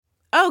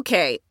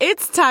Okay,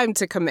 it's time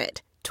to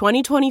commit.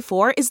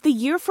 2024 is the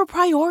year for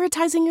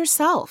prioritizing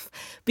yourself.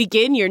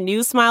 Begin your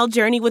new smile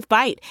journey with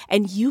Byte,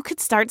 and you could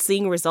start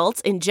seeing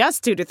results in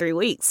just 2 to 3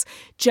 weeks.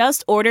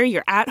 Just order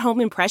your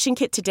at-home impression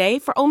kit today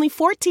for only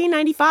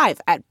 $14.95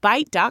 at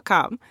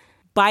Byte.com.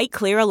 Byte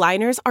Clear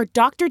aligners are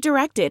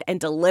doctor-directed and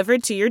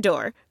delivered to your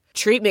door.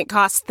 Treatment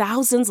costs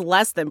thousands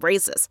less than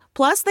braces.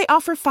 Plus, they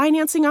offer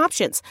financing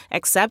options,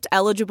 accept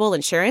eligible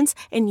insurance,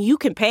 and you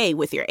can pay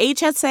with your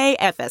HSA,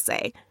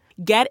 FSA.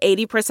 Get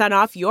 80%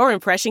 off your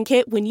impression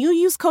kit when you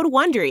use code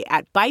WONDERY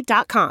at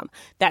Byte.com.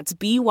 That's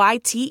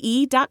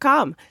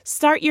BYTE.com.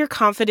 Start your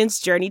confidence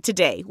journey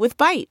today with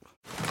Byte.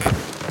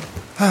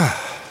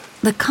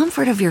 The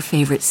comfort of your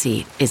favorite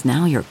seat is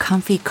now your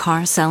comfy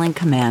car selling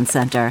command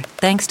center,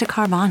 thanks to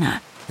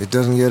Carvana. It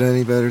doesn't get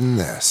any better than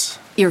this.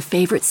 Your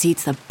favorite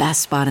seat's the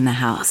best spot in the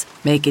house.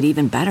 Make it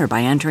even better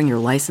by entering your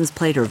license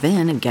plate or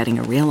VIN and getting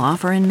a real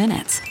offer in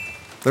minutes.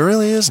 There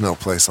really is no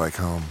place like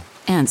home.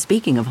 And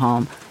speaking of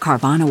home,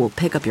 Carvana will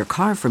pick up your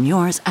car from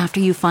yours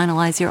after you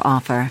finalize your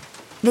offer.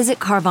 Visit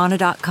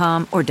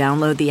Carvana.com or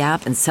download the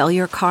app and sell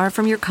your car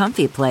from your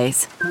comfy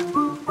place.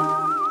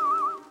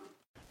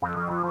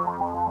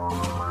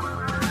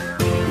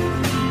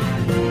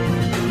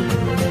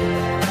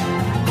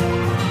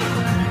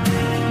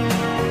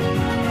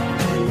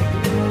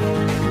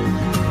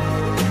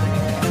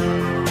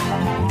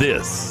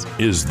 This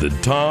is the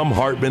Thom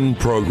Hartmann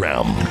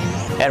Program.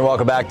 And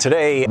welcome back.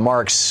 Today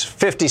marks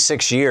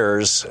 56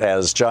 years,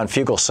 as John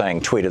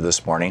Fugelsang tweeted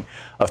this morning,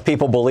 of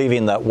people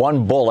believing that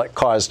one bullet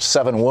caused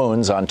 7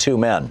 wounds on 2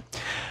 men.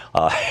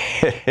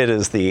 It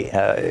is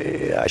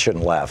I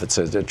shouldn't laugh, it's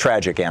a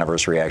tragic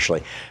anniversary,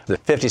 actually, the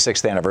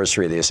 56th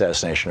anniversary of the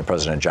assassination of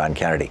President John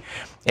Kennedy.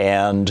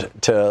 And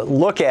to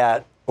look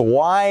at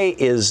why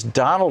is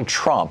Donald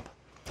Trump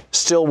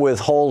still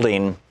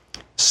withholding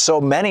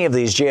so many of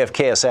these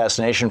JFK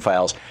assassination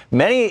files,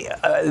 many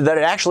that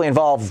actually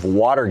involve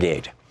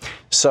Watergate.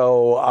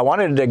 So I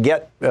wanted to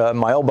get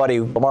my old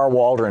buddy Lamar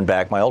Waldron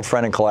back, my old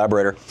friend and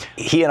collaborator.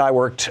 He and I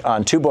worked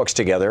on 2 books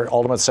together,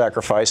 Ultimate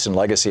Sacrifice and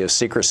Legacy of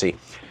Secrecy.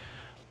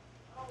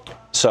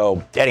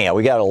 So anyhow,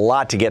 we got a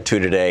lot to get to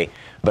today,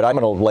 but I'm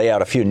going to lay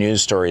out a few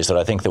news stories that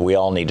I think that we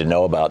all need to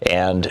know about,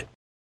 and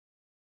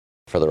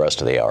for the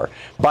rest of the hour.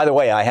 By the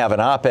way, I have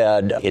an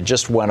op-ed. It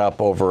just went up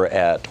over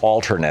at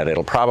Alternet.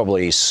 It'll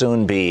probably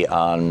soon be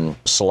on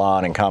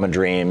Salon and Common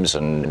Dreams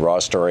and Raw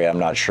Story. I'm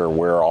not sure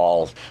where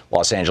all.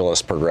 Los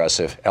Angeles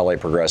Progressive, LA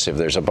Progressive.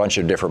 There's a bunch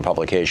of different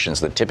publications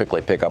that typically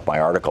pick up my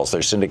articles.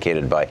 They're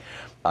syndicated by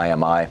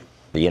IMI,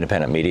 the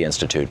Independent Media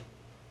Institute.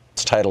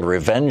 It's titled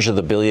Revenge of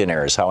the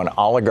Billionaires, How an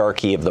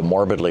Oligarchy of the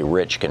Morbidly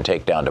Rich Can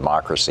Take Down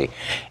Democracy.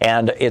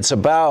 And it's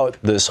about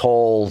this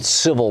whole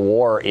Civil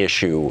War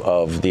issue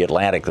of the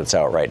Atlantic that's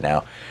out right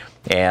now,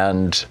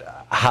 and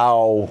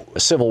how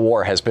a Civil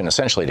War has been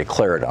essentially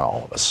declared on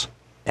all of us.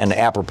 And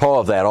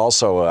apropos of that,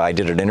 also, I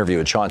did an interview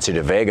with Chauncey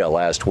DeVega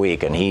last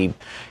week, and he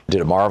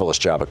did a marvelous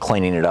job of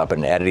cleaning it up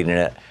and editing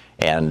it.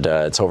 And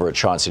it's over at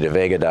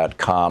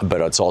chaunceyDeVega.com,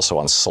 but it's also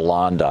on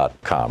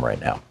salon.com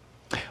right now.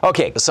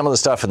 Okay, some of the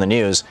stuff in the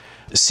news.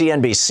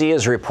 CNBC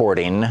is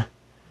reporting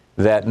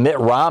that Mitt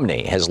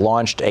Romney has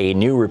launched a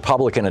new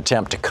Republican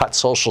attempt to cut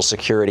Social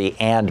Security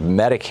and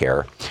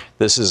Medicare.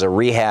 This is a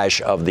rehash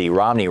of the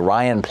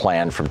Romney-Ryan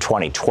plan from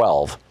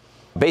 2012,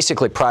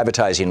 basically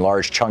privatizing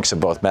large chunks of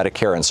both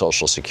Medicare and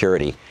Social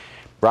Security.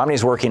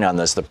 Romney's working on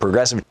this. The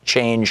Progressive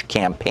Change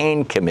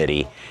Campaign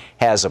Committee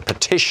has a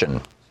petition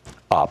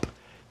up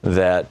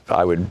that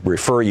I would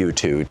refer you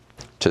to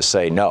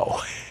say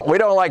no. We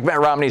don't like Mitt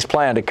Romney's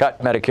plan to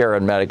cut Medicare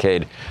and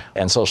Medicaid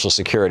and Social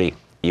Security.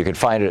 You can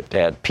find it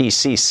at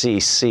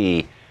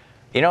PCCC.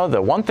 You know,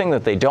 the one thing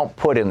that they don't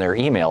put in their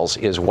emails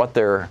is what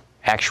their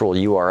actual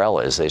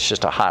URL is. It's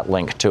just a hot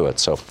link to it.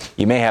 So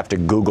you may have to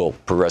Google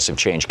Progressive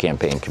Change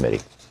Campaign Committee.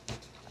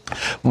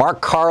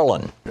 Mark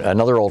Carlin,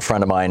 another old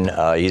friend of mine,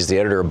 he's the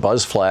editor of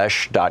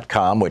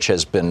BuzzFlash.com, which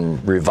has been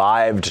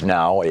revived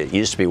now. It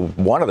used to be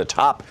one of the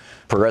top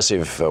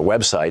progressive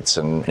websites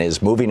and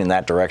is moving in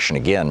that direction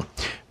again.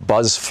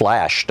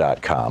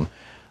 BuzzFlash.com.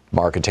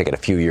 Mark had taken a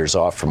few years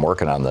off from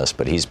working on this,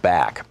 but he's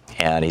back.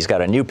 And he's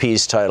got a new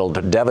piece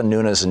titled Devin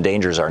Nunes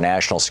Endangers Our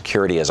National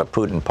Security as a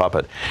Putin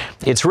Puppet.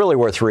 It's really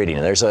worth reading.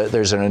 There's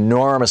an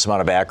enormous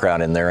amount of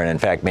background in there, and in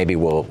fact, maybe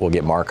we'll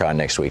get Mark on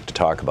next week to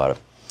talk about it.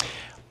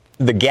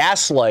 The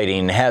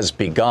gaslighting has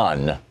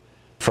begun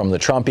from the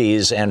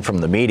Trumpies and from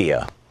the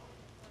media.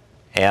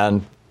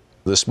 And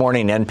this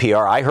morning,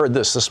 NPR, I heard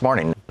this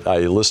morning. I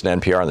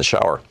listened to NPR in the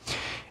shower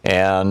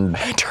and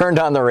turned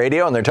on the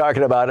radio, and they're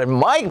talking about it.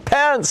 Mike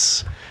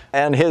Pence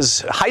and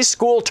his high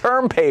school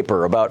term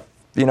paper about,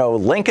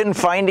 Lincoln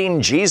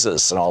finding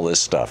Jesus and all this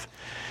stuff.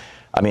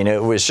 I mean,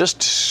 it was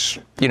just,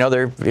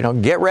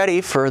 get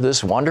ready for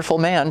this wonderful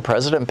man,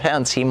 President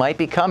Pence. He might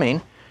be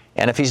coming.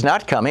 And if he's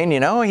not coming,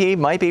 he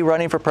might be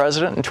running for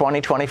president in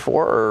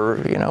 2024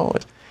 or,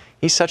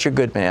 he's such a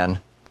good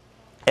man.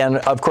 And,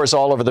 of course,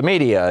 all over the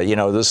media,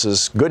 this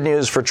is good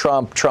news for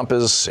Trump.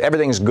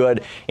 Everything's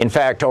good. In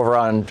fact,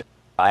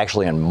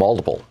 actually in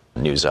multiple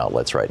news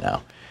outlets right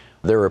now,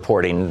 They're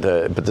reporting,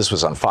 but this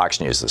was on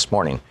Fox News this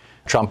morning,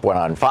 Trump went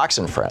on Fox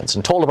and Friends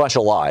and told a bunch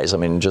of lies. I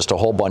mean, just a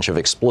whole bunch of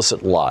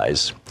explicit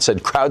lies.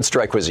 Said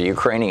CrowdStrike was a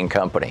Ukrainian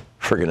company,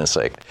 for goodness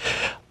sake.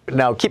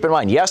 Now, keep in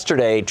mind,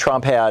 yesterday,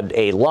 Trump had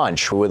a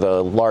lunch with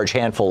a large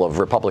handful of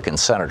Republican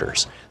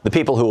senators, the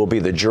people who will be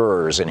the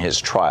jurors in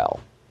his trial.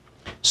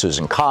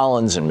 Susan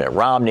Collins and Mitt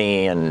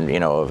Romney and,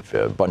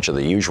 a bunch of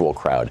the usual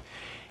crowd.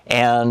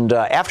 And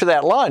after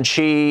that lunch,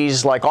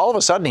 he's like, all of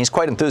a sudden, he's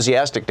quite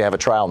enthusiastic to have a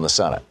trial in the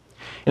Senate.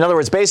 In other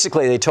words,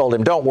 basically, they told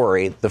him, don't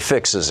worry, the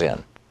fix is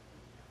in.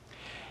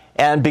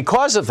 And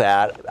because of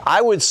that,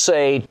 I would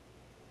say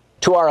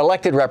to our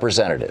elected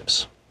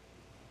representatives,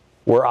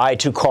 were I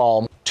to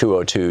call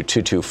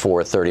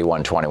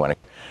 202-224-3121,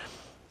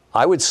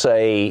 I would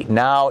say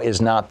now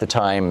is not the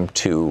time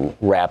to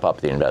wrap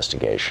up the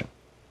investigation.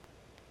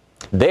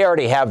 They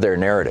already have their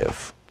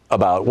narrative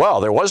about, well,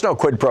 there was no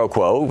quid pro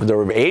quo,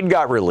 the aid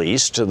got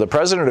released, the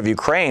president of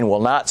Ukraine will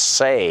not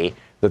say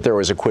that there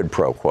was a quid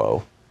pro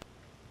quo.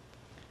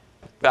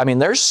 I mean,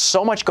 there's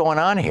so much going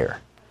on here.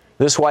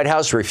 This White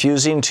House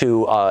refusing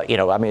to,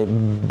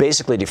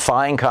 basically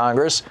defying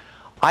Congress.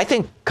 I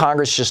think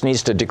Congress just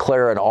needs to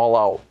declare an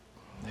all-out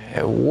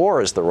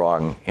war is the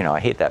wrong, I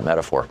hate that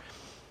metaphor.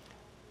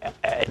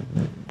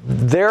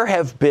 There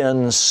have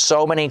been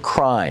so many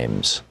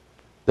crimes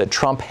that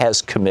Trump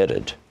has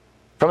committed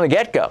from the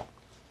get-go.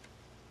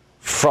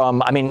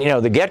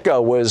 The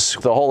get-go was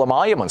the whole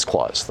emoluments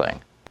clause thing,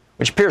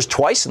 which appears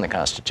twice in the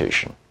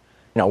Constitution.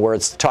 Where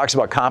it talks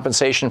about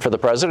compensation for the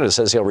president, it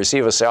says he'll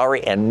receive a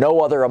salary and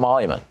no other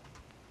emolument.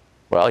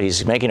 Well,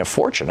 he's making a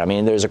fortune. I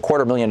mean, there's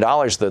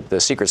 $250,000 that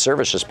the Secret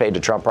Service just paid to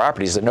Trump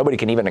properties that nobody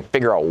can even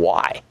figure out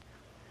why.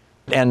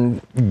 And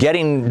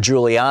getting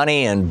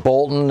Giuliani and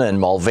Bolton and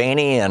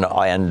Mulvaney and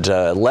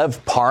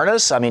Lev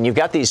Parnas, I mean, you've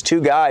got these two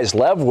guys.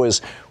 Lev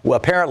was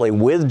apparently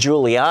with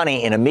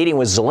Giuliani in a meeting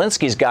with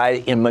Zelensky's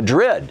guy in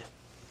Madrid.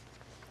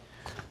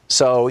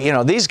 So,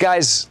 these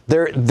guys,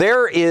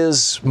 there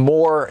is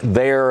more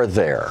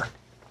there.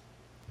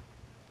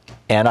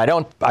 And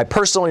I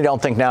personally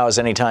don't think now is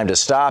any time to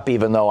stop,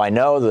 even though I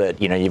know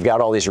that, you've got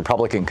all these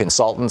Republican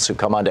consultants who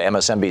come onto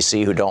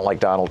MSNBC who don't like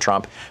Donald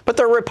Trump, but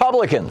they're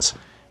Republicans.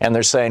 And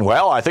they're saying,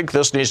 well, I think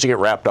this needs to get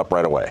wrapped up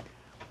right away.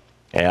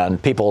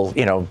 And people,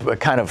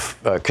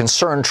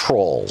 concerned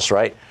trolls,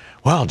 right?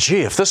 Well,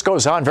 gee, if this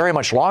goes on very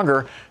much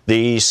longer,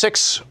 the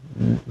 6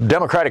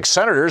 Democratic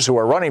senators who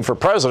are running for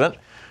president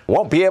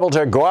won't be able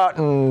to go out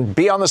and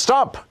be on the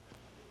stump.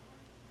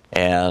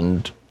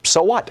 And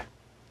so what?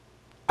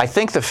 I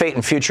think the fate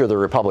and future of the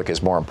Republic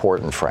is more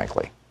important,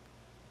 frankly.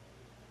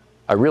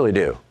 I really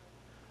do.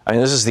 I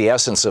mean, this is the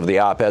essence of the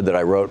op-ed that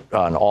I wrote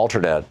on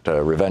Alternate,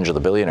 Revenge of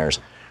the Billionaires,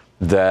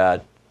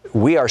 that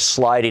we are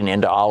sliding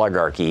into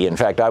oligarchy. In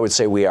fact, I would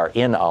say we are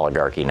in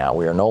oligarchy now.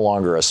 We are no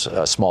longer a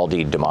small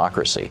d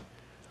democracy.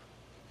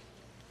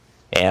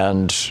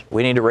 And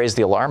we need to raise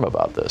the alarm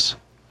about this.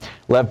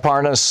 Lev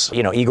Parnas,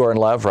 Igor and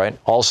Lev, right,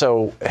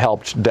 also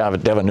helped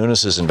Devin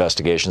Nunes'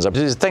 investigations.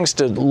 These things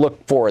to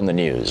look for in the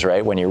news,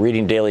 right? When you're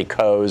reading Daily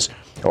Kos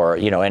or,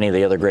 any of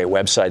the other great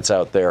websites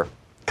out there,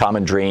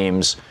 Common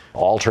Dreams,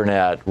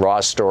 Alternate,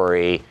 Raw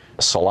Story,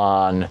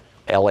 Salon,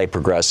 LA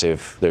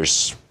Progressive,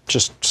 there's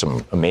just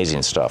some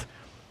amazing stuff.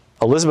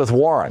 Elizabeth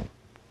Warren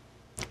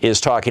is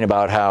talking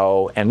about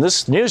how, and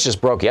this news just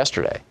broke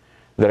yesterday,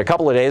 that a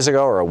couple of days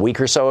ago or a week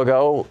or so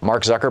ago,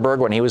 Mark Zuckerberg,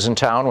 when he was in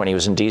town, when he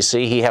was in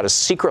D.C., he had a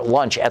secret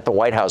lunch at the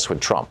White House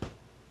with Trump.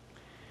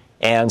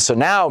 And so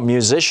now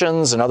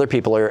musicians and other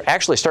people are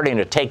actually starting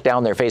to take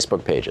down their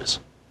Facebook pages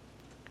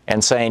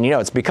and saying,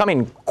 it's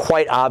becoming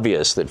quite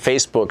obvious that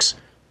Facebook's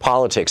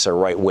politics are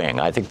right-wing.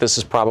 I think this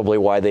is probably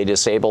why they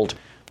disabled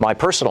my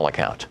personal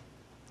account.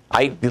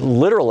 I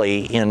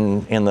literally,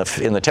 in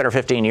the 10 or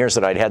 15 years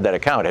that I'd had that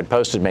account, had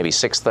posted maybe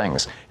 6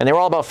 things, and they were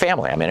all about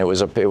family. I mean, it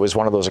was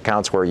one of those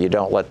accounts where you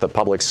don't let the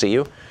public see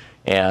you,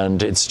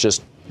 and it's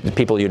just the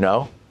people you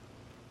know.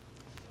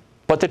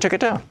 But they took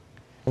it down,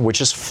 which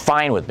is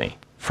fine with me,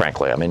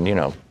 frankly. I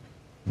mean,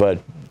 but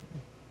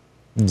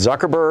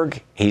Zuckerberg,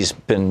 he's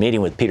been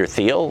meeting with Peter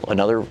Thiel,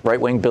 another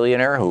right-wing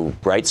billionaire who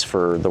writes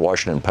for the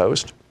Washington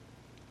Post.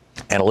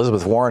 And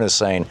Elizabeth Warren is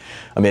saying,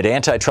 amid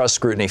antitrust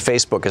scrutiny,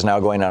 Facebook is now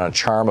going on a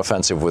charm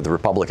offensive with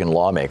Republican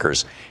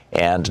lawmakers.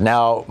 And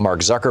now Mark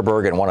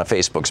Zuckerberg and one of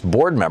Facebook's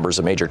board members,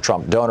 a major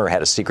Trump donor,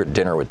 had a secret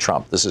dinner with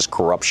Trump. This is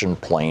corruption,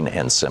 plain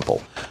and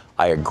simple.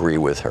 I agree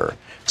with her.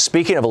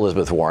 Speaking of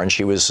Elizabeth Warren,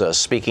 she was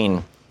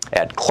speaking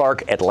at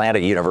Clark Atlanta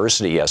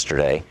University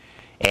yesterday,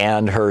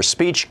 and her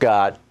speech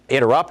got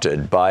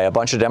interrupted by a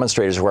bunch of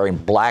demonstrators wearing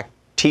black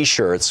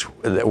T-shirts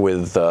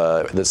with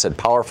that said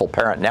 "Powerful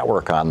Parent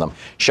Network" on them,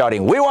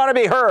 shouting, "We want to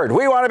be heard!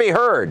 We want to be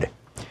heard!"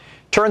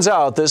 Turns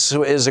out this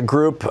is a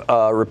group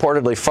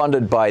reportedly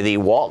funded by the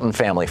Walton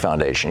Family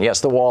Foundation.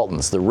 Yes, the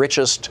Waltons, the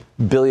richest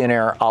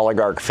billionaire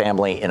oligarch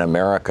family in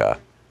America.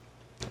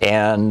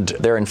 And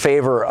they're in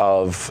favor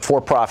of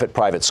for-profit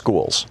private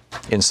schools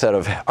instead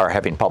of our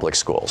having public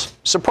schools.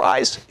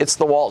 Surprise, it's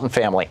the Walton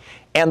family.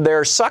 And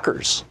their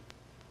suckers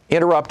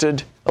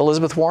interrupted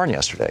Elizabeth Warren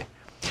yesterday.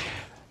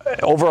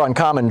 Over on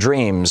Common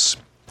Dreams,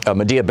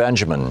 Medea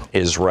Benjamin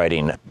is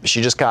writing.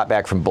 She just got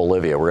back from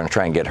Bolivia. We're going to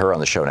try and get her on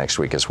the show next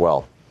week as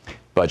well.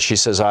 But she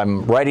says,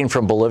 I'm writing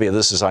from Bolivia.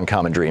 This is on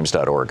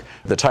commondreams.org.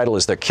 The title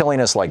is They're Killing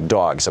Us Like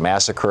Dogs, a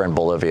Massacre in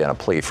Bolivia and a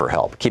Plea for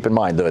Help. Keep in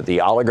mind that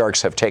the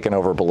oligarchs have taken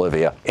over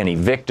Bolivia and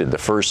evicted the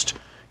first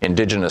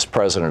indigenous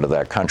president of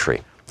that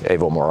country,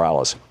 Evo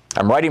Morales.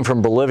 I'm writing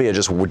from Bolivia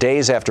just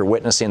days after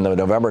witnessing the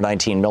November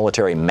 19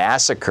 military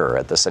massacre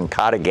at the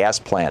Sencata gas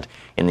plant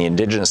in the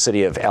indigenous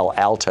city of El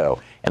Alto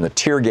and the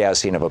tear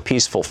gassing of a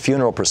peaceful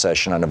funeral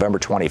procession on November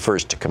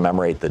 21st to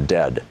commemorate the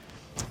dead.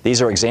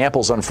 These are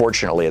examples,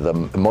 unfortunately, of the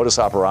modus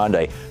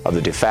operandi of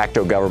the de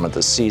facto government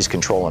that seized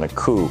control in a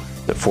coup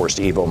that forced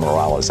Evo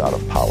Morales out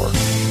of power.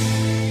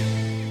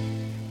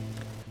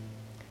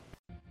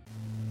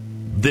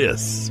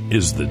 This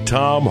is the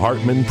Thom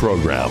Hartmann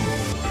Program.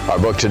 Our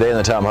book today in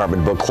the Thom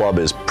Hartmann Book Club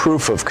is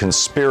Proof of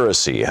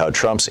Conspiracy, How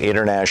Trump's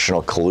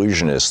International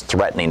Collusion is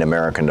Threatening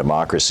American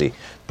Democracy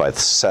by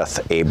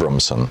Seth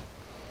Abramson.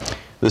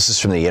 This is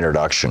from the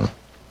introduction.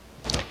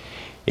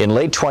 In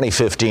late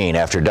 2015,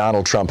 after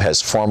Donald Trump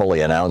has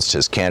formally announced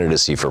his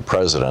candidacy for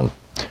president,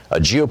 a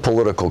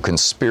geopolitical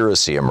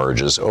conspiracy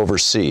emerges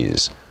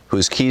overseas,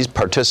 whose key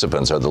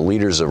participants are the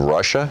leaders of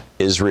Russia,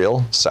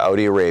 Israel,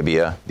 Saudi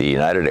Arabia, the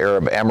United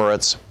Arab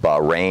Emirates,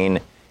 Bahrain,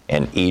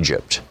 and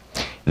Egypt.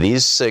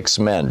 These 6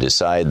 men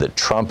decide that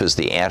Trump is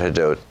the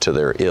antidote to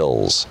their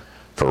ills.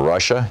 For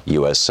Russia,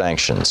 U.S.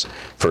 sanctions.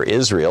 For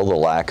Israel, the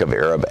lack of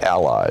Arab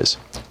allies.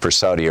 For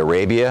Saudi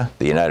Arabia,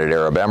 the United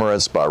Arab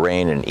Emirates,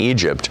 Bahrain, and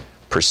Egypt,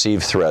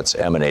 perceived threats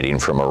emanating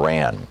from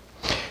Iran.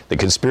 The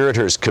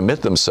conspirators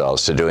commit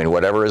themselves to doing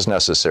whatever is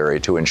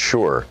necessary to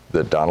ensure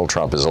that Donald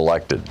Trump is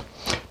elected.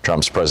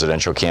 Trump's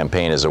presidential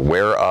campaign is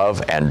aware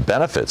of and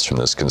benefits from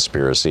this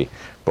conspiracy,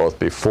 both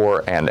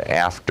before and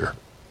after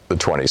the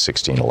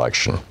 2016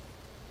 election.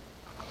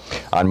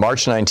 On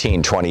March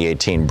 19,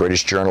 2018,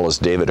 British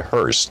journalist David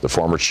Hurst, the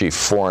former chief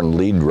foreign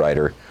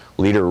leader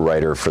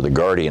writer for The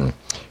Guardian,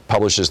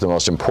 publishes the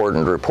most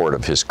important report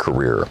of his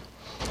career.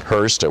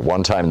 Hurst, at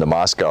one time the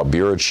Moscow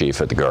bureau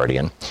chief at The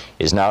Guardian,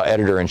 is now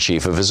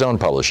editor-in-chief of his own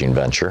publishing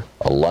venture,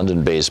 a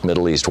London-based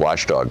Middle East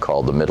watchdog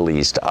called the Middle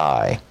East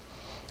Eye.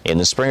 In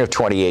the spring of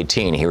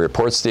 2018, he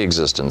reports the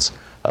existence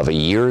of a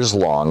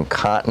years-long,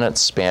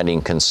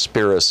 continent-spanning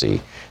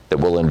conspiracy that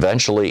will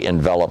eventually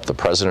envelop the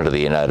President of the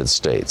United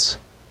States,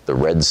 the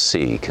Red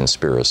Sea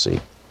Conspiracy.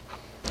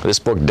 This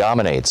book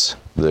denominates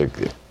the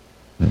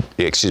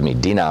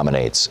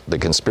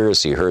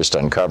conspiracy Hurst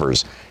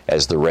uncovers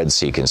as the Red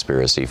Sea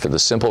Conspiracy for the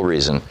simple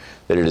reason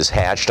that it is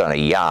hatched on a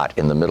yacht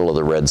in the middle of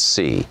the Red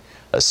Sea,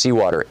 a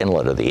seawater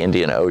inlet of the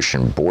Indian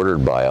Ocean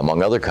bordered by,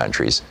 among other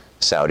countries,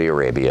 Saudi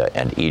Arabia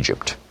and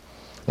Egypt.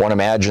 One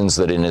imagines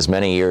that in his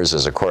many years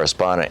as a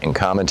correspondent and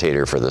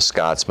commentator for The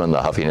Scotsman,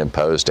 The Huffington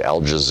Post,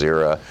 Al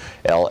Jazeera,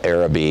 El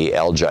Arabi,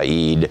 El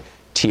Jaid,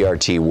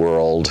 TRT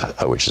World,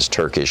 which is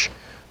Turkish,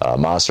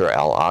 Masr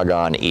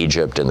al-Aghan,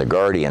 Egypt, and The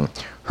Guardian,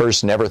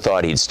 Hurst never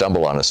thought he'd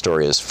stumble on a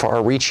story as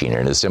far-reaching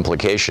in its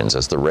implications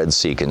as the Red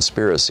Sea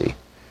Conspiracy.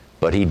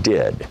 But he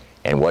did,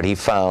 and what he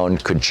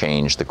found could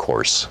change the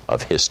course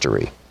of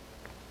history.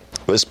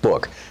 This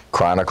book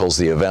chronicles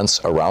the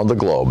events around the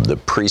globe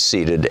that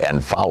preceded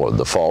and followed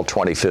the fall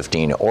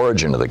 2015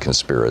 origin of the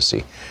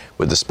conspiracy,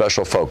 with a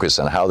special focus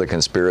on how the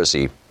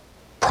conspiracy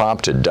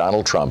prompted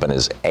Donald Trump and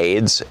his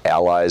aides,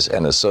 allies,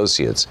 and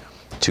associates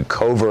to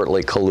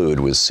covertly collude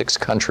with 6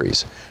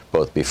 countries,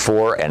 both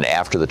before and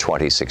after the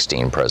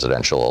 2016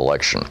 presidential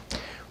election: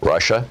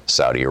 Russia,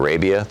 Saudi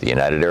Arabia, the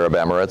United Arab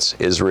Emirates,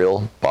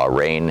 Israel,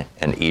 Bahrain,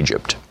 and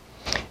Egypt.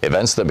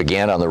 Events that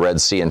began on the Red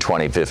Sea in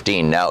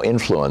 2015 now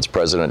influence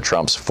President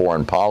Trump's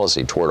foreign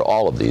policy toward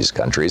all of these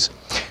countries,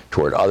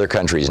 toward other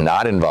countries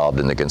not involved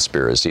in the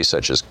conspiracy,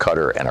 such as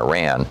Qatar and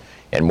Iran,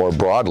 and more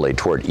broadly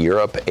toward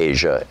Europe,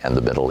 Asia, and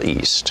the Middle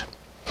East.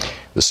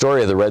 The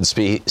story of the Red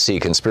Sea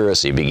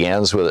Conspiracy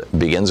begins with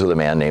a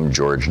man named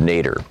George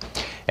Nader.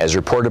 As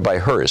reported by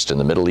Hurst in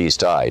the Middle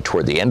East Eye,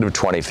 toward the end of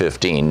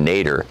 2015,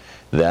 Nader,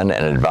 then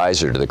an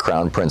advisor to the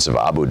Crown Prince of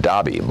Abu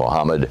Dhabi,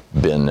 Mohammed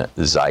bin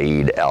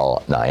Zayed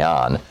Al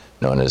Nahyan,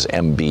 known as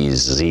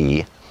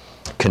MBZ,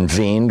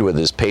 convened, with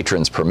his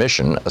patron's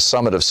permission, a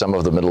summit of some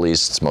of the Middle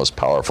East's most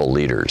powerful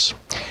leaders.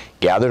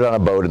 Gathered on a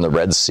boat in the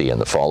Red Sea in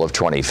the fall of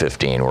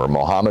 2015 were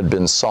Mohammed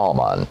bin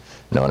Salman,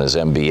 known as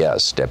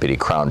MBS, Deputy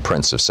Crown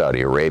Prince of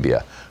Saudi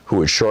Arabia, who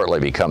would shortly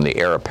become the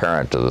heir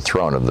apparent to the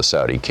throne of the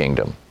Saudi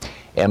kingdom;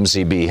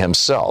 MZB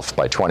himself,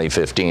 by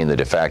 2015 the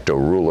de facto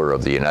ruler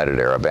of the United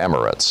Arab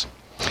Emirates;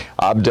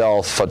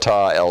 Abdel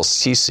Fattah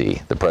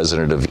el-Sisi, the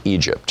president of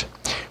Egypt;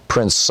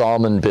 Prince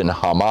Salman bin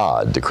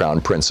Hamad, the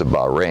Crown Prince of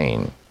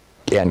Bahrain;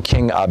 and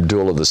King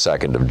Abdullah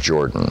II of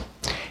Jordan.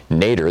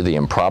 Nader, the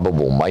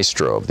improbable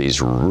maestro of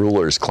these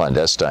rulers'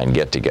 clandestine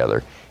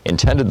get-together,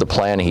 intended the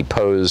plan he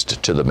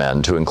posed to the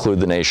men to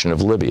include the nation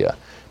of Libya,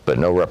 but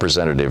no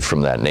representative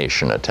from that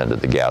nation attended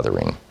the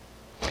gathering.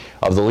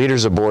 Of the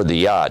leaders aboard the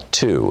yacht,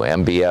 2,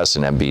 MBS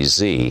and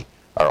MBZ,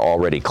 are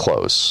already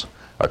close.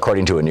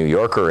 According to a New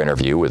Yorker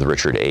interview with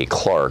Richard A.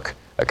 Clarke,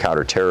 a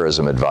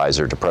counterterrorism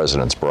advisor to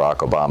Presidents Barack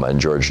Obama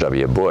and George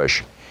W.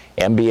 Bush,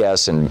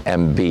 MBS and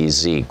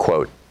MBZ,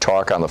 quote,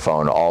 talk on the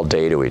phone all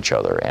day to each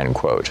other, end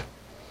quote.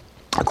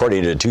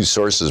 According to two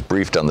sources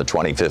briefed on the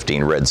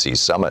 2015 Red Sea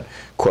Summit,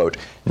 quote,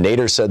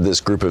 Nader said this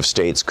group of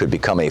states could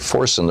become a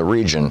force in the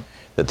region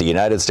that the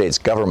United States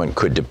government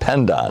could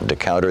depend on to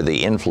counter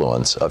the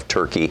influence of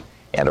Turkey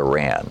and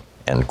Iran,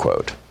 end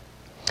quote.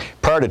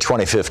 Prior to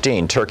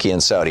 2015, Turkey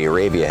and Saudi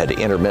Arabia had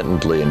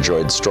intermittently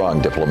enjoyed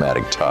strong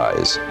diplomatic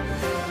ties.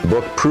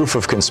 Book Proof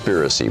of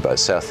Conspiracy by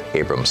Seth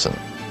Abramson.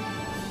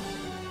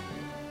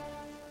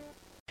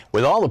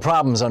 With all the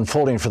problems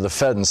unfolding for the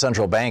Fed and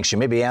central banks, you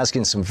may be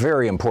asking some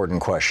very important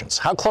questions.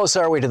 How close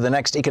are we to the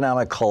next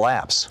economic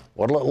collapse?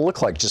 What will it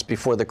look like just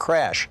before the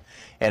crash?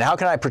 And how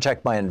can I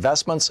protect my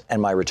investments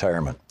and my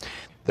retirement?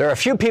 There are a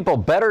few people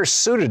better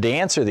suited to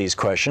answer these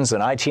questions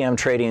than ITM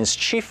Trading's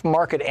chief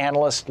market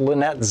analyst,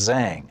 Lynette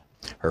Zhang.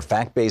 Her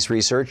fact-based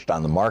research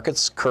on the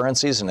markets,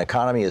 currencies, and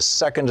economy is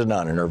second to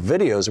none, and her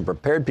videos have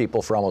prepared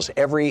people for almost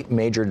every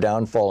major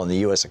downfall in the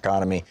U.S.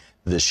 economy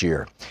this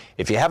year.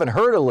 If you haven't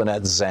heard of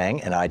Lynette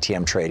Zhang and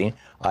ITM Trading,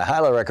 I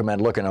highly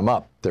recommend looking them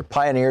up. They're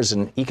pioneers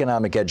in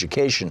economic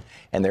education,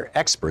 and they're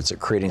experts at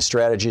creating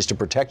strategies to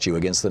protect you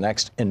against the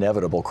next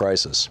inevitable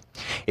crisis.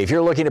 If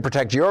you're looking to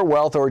protect your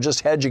wealth or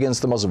just hedge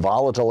against the most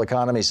volatile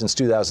economy since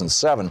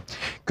 2007,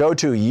 go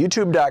to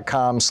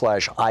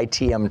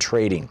youtube.com/ITM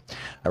Trading.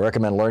 I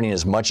recommend learning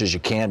as much as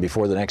you can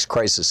before the next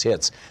crisis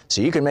hits,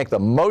 so you can make the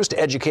most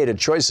educated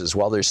choices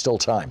while there's still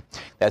time.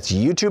 That's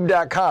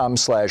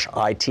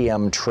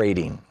youtube.com/ITM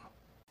Trading.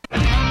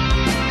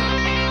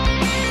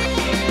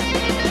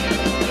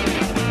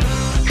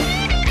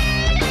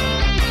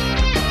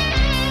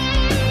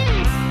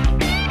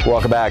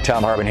 Welcome back.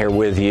 Thom Hartmann here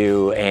with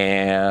you,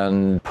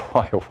 and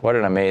boy, what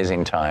an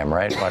amazing time,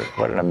 right?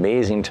 What an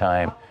amazing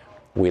time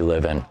we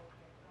live in.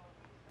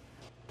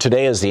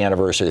 Today is the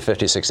anniversary, the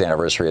 56th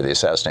anniversary of the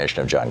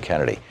assassination of John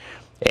Kennedy.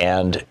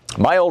 And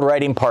my old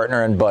writing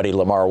partner and buddy,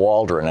 Lamar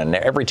Waldron, and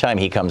every time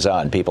he comes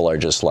on, people are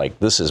just like,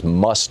 this is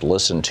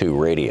must-listen-to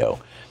radio.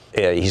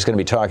 He's going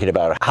to be talking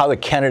about how the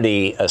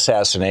Kennedy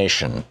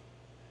assassination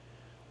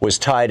was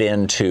tied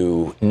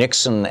into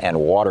Nixon and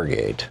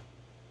Watergate,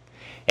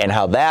 and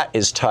how that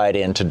is tied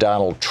into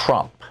Donald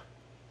Trump,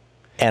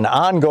 an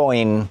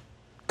ongoing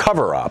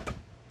cover-up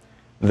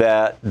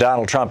that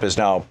Donald Trump is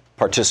now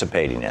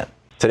participating in.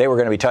 Today we're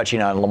going to be touching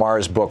on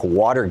Lamar's book,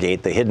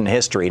 Watergate, The Hidden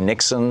History,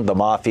 Nixon, the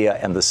Mafia,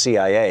 and the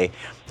CIA,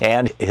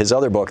 and his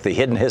other book, The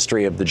Hidden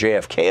History of the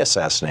JFK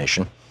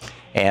Assassination.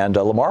 And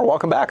Lamar,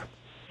 welcome back.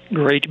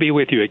 Great to be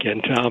with you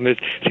again, Tom. It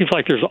seems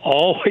like there's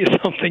always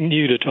something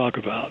new to talk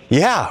about.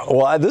 Yeah,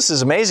 well, this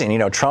is amazing,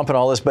 Trump and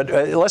all this. But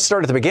let's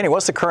start at the beginning.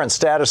 What's the current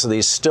status of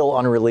these still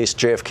unreleased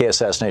JFK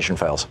assassination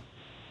files?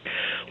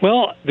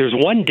 Well, there's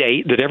one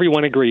date that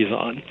everyone agrees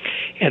on,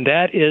 and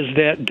that is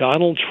that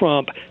Donald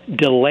Trump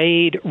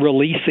delayed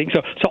releasing.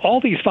 So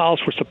all these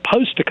files were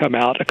supposed to come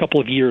out a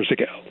couple of years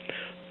ago.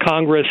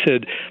 Congress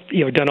had,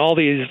 done all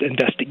these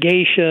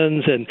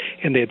investigations, and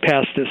they had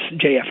passed this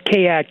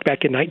JFK Act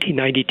back in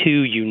 1992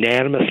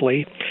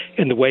 unanimously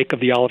in the wake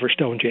of the Oliver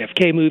Stone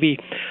JFK movie.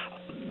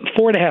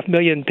 4.5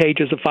 million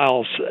pages of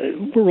files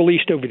were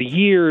released over the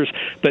years,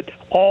 but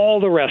all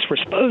the rest were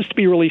supposed to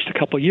be released a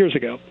couple of years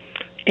ago.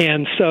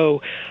 And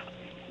so,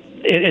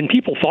 and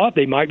people thought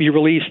they might be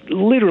released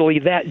literally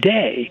that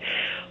day.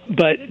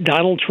 But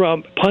Donald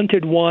Trump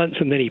punted once,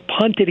 and then he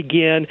punted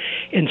again.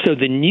 And so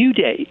the new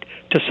date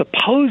to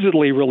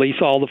supposedly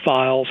release all the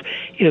files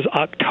is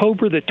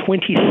October the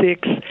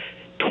 26th,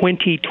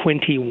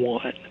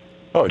 2021.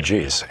 Oh,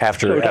 geez.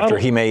 After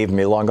he may even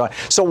be long gone.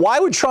 So why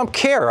would Trump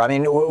care? I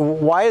mean,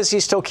 why is he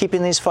still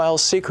keeping these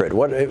files secret?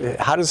 What's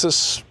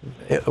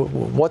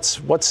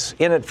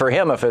in it for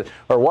him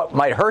or what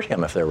might hurt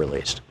him if they're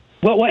released?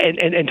 Well,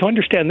 and to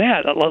understand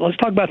that, let's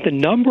talk about the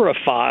number of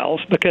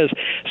files, because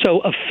so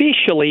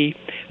officially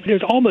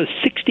there's almost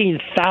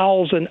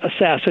 16,000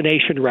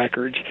 assassination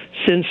records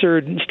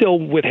censored and still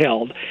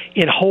withheld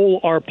in whole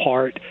or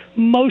part,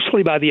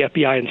 mostly by the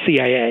FBI and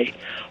CIA.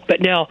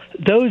 But now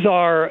those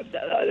are,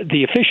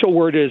 the official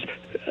word is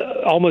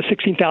almost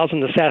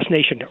 16,000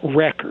 assassination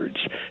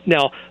records.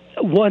 Now,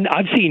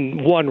 I've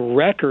seen one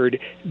record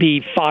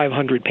be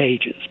 500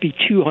 pages, be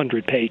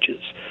 200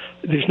 pages.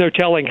 There's no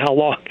telling how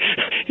long,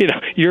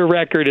 your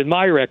record and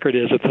my record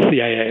is at the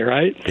CIA,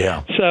 right?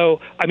 Yeah.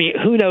 So, I mean,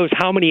 who knows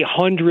how many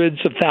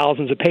hundreds of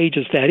thousands of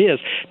pages that is.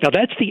 Now,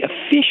 that's the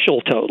official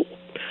total.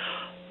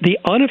 The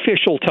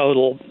unofficial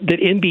total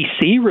that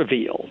NBC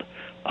revealed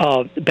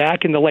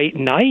back in the late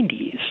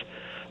 90s,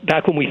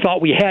 back when we thought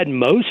we had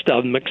most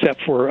of them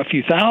except for a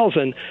few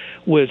thousand,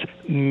 was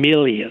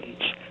millions.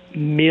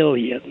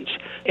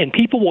 And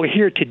people will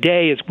hear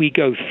today as we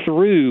go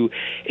through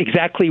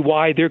exactly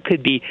why there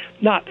could be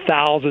not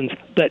thousands,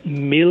 but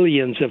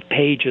millions of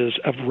pages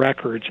of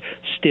records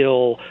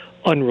still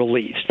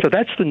unreleased. So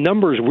that's the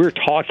numbers we're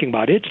talking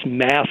about. It's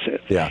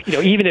massive. Yeah.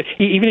 Even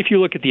if you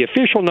look at the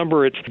official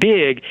number, it's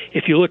big.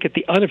 If you look at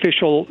the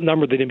unofficial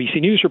number that NBC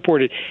News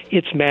reported,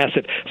 it's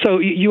massive. So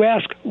you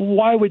ask,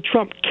 why would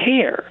Trump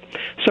care?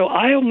 So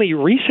I only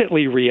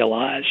recently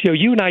realized,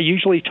 you and I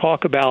usually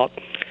talk about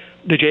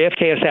the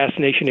JFK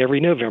assassination every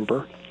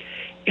November.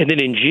 And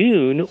then in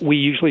June, we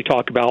usually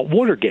talk about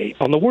Watergate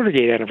on the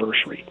Watergate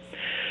anniversary.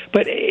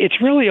 But it's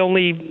really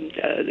only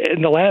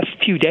in the last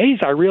few days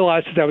I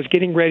realized as I was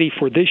getting ready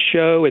for this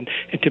show and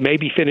to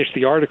maybe finish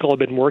the article I've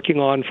been working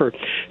on for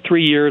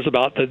 3 years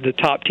about the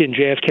top 10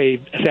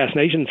 JFK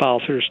assassination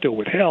files that are still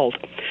withheld,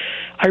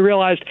 I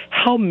realized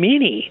how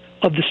many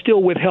of the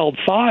still withheld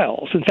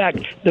files, in fact,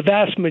 the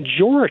vast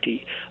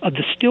majority of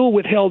the still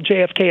withheld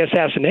JFK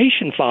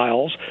assassination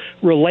files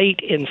relate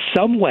in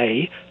some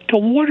way to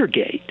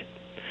Watergate.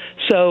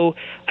 So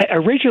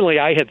originally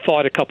I had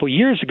thought a couple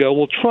years ago,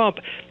 well, Trump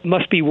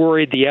must be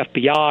worried the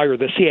FBI or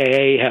the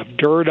CIA have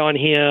dirt on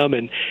him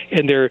and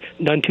they're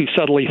none too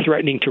subtly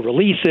threatening to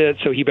release it,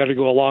 so he better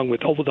go along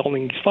with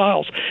withholding these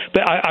files.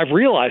 But I've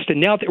realized,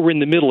 and now that we're in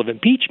the middle of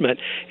impeachment,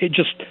 it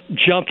just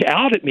jumped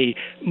out at me,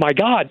 my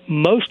God,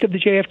 most of the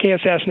JFK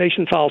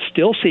assassination files,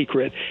 still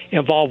secret,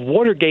 involve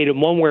Watergate in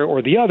one way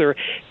or the other,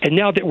 and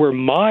now that we're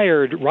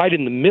mired right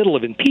in the middle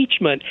of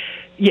impeachment,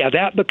 yeah,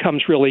 that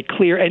becomes really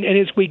clear. And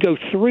as we go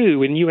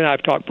through, and you and I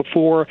have talked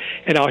before,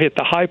 and I'll hit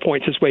the high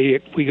points as we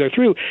go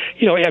through,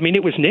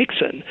 it was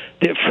Nixon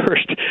that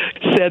first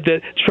said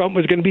that Trump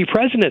was going to be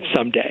president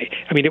someday.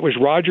 I mean, it was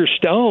Roger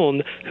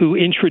Stone who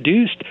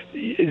introduced,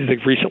 the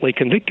recently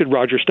convicted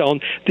Roger Stone,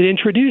 that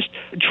introduced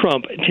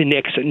Trump to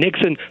Nixon.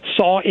 Nixon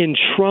saw in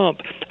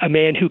Trump a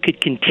man who could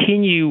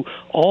continue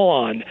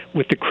on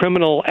with the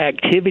criminal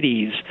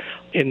activities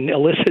in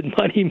illicit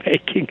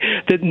money-making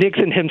that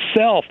Nixon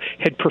himself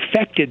had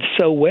perfected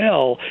so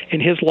well in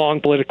his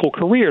long political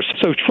career.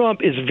 So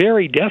Trump is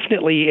very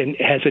definitely and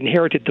has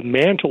inherited the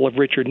mantle of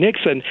Richard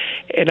Nixon,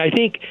 and I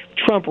think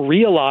Trump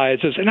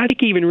realizes, and I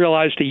think he even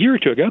realized a year or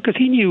two ago, because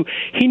he knew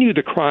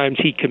the crimes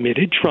he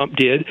committed, Trump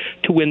did,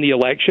 to win the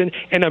election,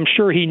 and I'm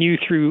sure he knew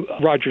through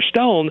Roger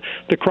Stone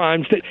the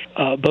crimes that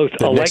both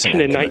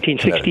election in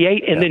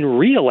 1968 and then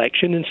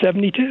re-election in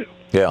 72.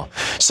 Yeah.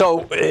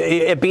 So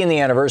it being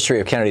the anniversary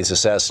of Kennedy's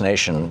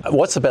assassination,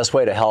 what's the best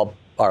way to help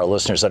our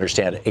listeners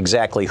understand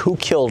exactly who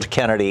killed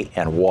Kennedy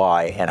and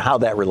why, and how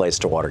that relates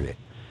to Watergate?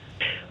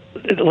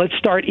 Let's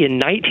start in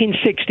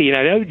 1960, and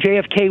I know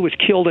JFK was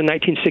killed in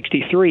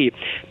 1963,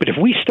 but if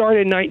we start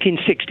in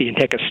 1960 and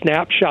take a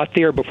snapshot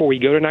there before we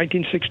go to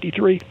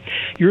 1963,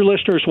 your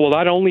listeners will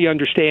not only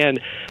understand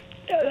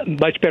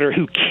much better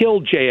who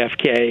killed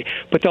JFK,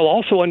 but they'll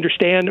also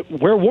understand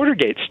where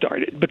Watergate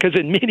started, because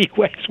in many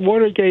ways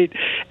Watergate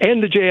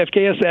and the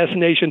JFK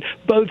assassination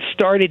both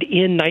started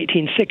in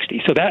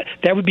 1960. So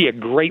that would be a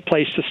great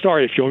place to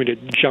start if you want me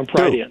to jump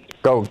right in.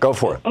 Go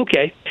for it.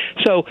 Okay.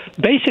 So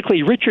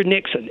basically Richard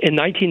Nixon in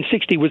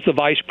 1960 was the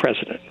vice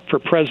president for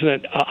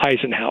President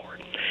Eisenhower.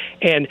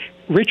 And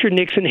Richard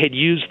Nixon had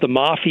used the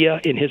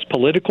mafia in his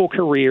political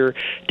career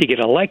to get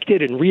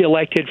elected and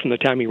reelected from the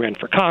time he ran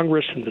for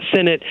Congress and the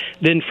Senate,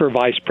 then for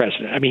vice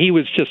president. I mean, he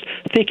was just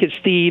thick as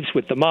thieves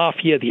with the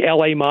mafia, the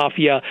L.A.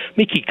 mafia.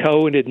 Mickey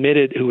Cohen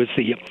admitted, who was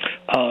the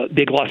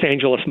big Los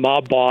Angeles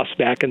mob boss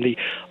back in the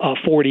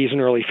 40s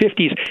and early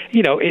 50s,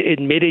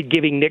 admitted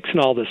giving Nixon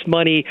all this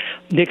money.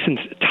 Nixon's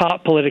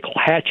top political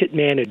hatchet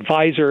man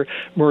advisor,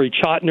 Murray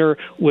Chotiner,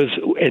 was,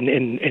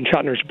 and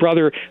Chotiner's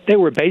brother, they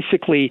were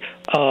basically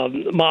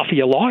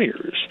mafia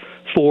lawyers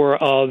for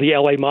the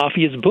L.A.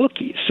 Mafia's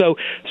bookies. So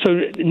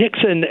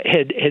Nixon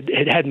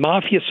had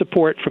mafia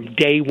support from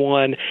day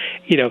one.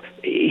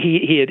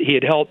 He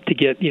had helped to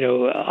get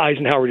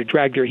Eisenhower to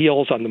drag their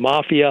heels on the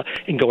mafia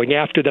and going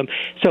after them.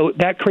 So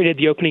that created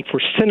the opening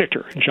for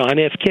Senator John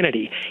F.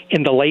 Kennedy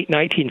in the late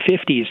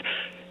 1950s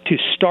to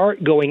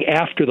start going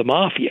after the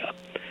mafia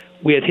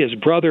with his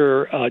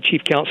brother,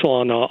 chief counsel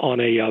on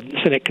a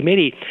Senate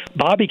committee,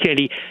 Bobby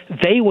Kennedy.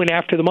 They went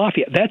after the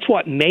mafia. That's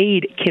what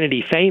made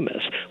Kennedy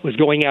famous, was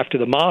going after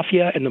the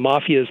mafia and the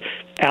mafia's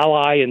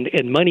ally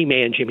and money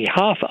man, Jimmy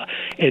Hoffa.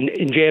 And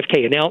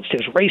JFK announced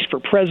his race for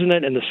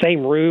president in the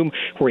same room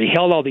where he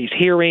held all these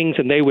hearings,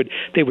 and they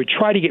would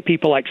try to get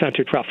people like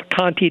Senator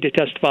Trafficante to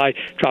testify.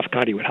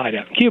 Trafficante would hide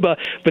out in Cuba,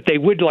 but they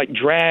would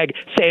drag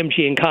Sam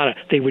Giancana.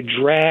 They would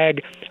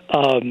drag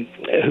Sam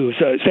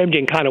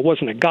Giancana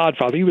wasn't a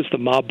godfather. He was the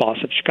mob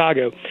boss of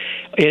Chicago.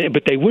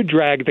 But they would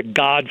drag the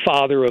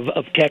godfather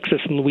of Texas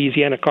and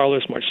Louisiana,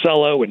 Carlos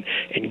Marcello,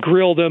 and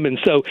grill them. And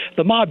so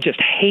the mob just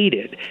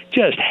hated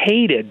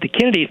the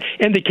Kennedys.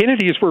 And the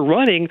Kennedys were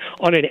running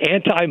on an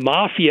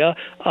anti-mafia,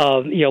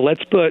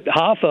 let's put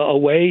Hoffa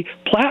away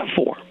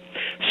platform.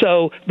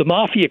 So the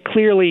mafia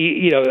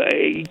clearly,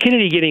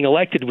 Kennedy getting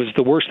elected was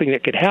the worst thing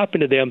that could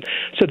happen to them.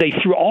 So they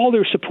threw all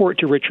their support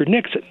to Richard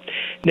Nixon.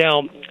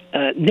 Now,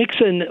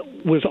 Nixon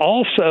was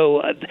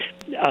also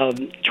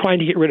trying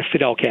to get rid of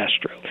Fidel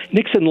Castro.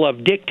 Nixon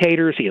loved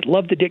dictators. He had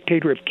loved the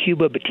dictator of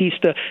Cuba,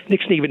 Batista.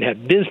 Nixon even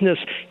had business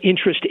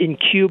interest in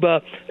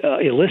Cuba,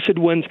 illicit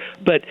ones.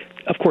 But,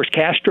 of course,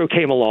 Castro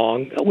came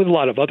along with a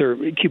lot of other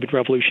Cuban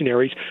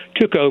revolutionaries,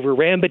 took over,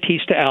 ran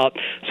Batista out.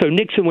 So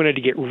Nixon wanted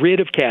to get rid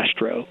of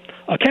Castro.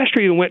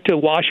 Castro even went to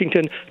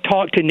Washington,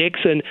 talked to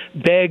Nixon,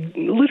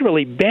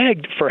 literally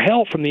begged for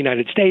help from the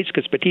United States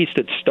because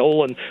Batista had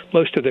stolen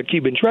most of the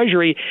Cuban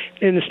treasury.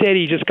 And instead,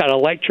 he just got a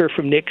lecture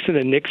from Nixon,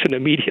 and Nixon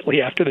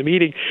immediately after the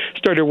meeting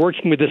started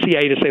working with the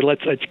CIA to say,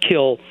 let's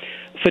kill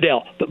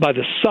Fidel. But by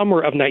the summer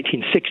of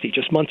 1960,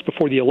 just months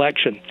before the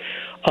election,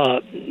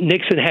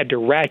 Nixon had to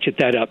ratchet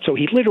that up. So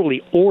he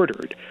literally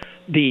ordered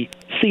the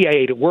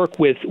CIA to work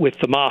with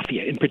the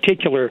mafia, in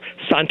particular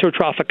Santo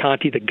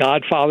Trafficante, the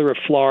godfather of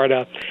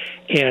Florida,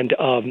 and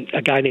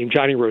a guy named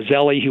Johnny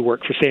Roselli who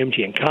worked for Sam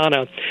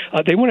Giancana.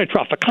 They wanted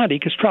Trafficante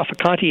because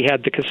Trafficante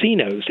had the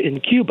casinos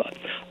in Cuba,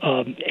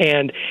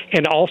 and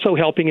also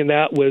helping in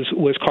that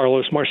was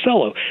Carlos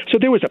Marcello. So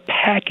there was a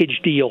package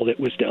deal that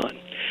was done.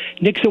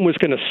 Nixon was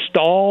going to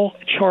stall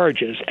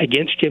charges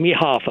against Jimmy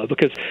Hoffa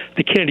because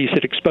the Kennedys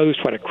had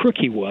exposed what a crook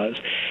he was,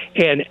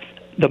 and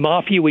the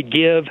mafia would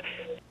give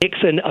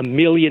Nixon $1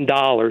 million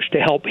to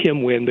help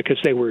him win because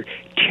they were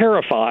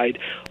terrified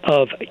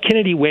of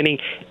Kennedy winning,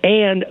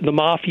 and the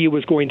mafia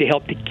was going to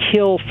help to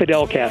kill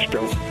Fidel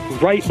Castro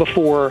right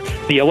before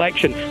the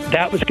election.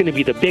 That was going to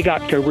be the big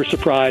October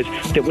surprise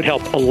that would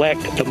help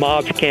elect the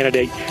mob's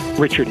candidate,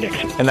 Richard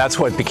Nixon. And that's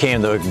what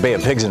became the Bay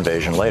of Pigs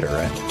invasion later,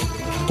 right?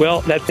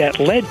 Well, that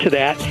led to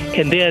that,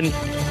 and then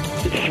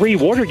three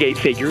Watergate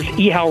figures,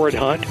 E. Howard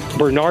Hunt,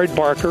 Bernard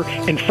Barker,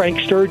 and Frank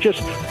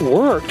Sturgis,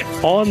 worked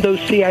on those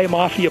CIA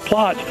mafia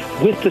plots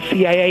with the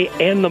CIA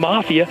and the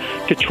mafia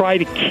to try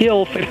to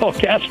kill Fidel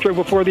Castro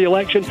before the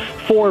election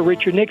for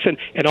Richard Nixon.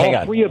 And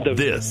all three of them.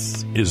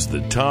 This is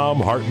the Thom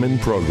Hartmann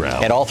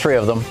Program. And all three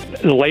of them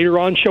later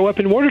on show up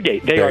in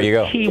Watergate. They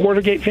are key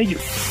Watergate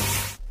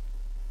figures.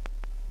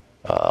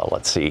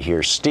 Let's see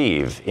here.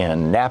 Steve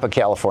in Napa,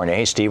 California.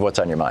 Hey, Steve, what's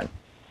on your mind?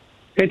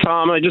 Hey,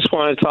 Tom, I just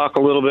want to talk a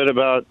little bit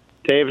about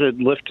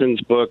David Lifton's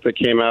book that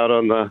came out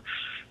on the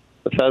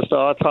Bethesda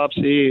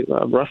autopsy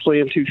roughly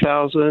in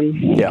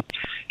 2000. Yeah.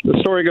 The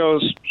story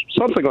goes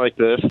something like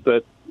this,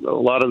 that a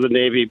lot of the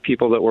Navy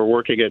people that were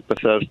working at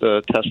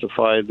Bethesda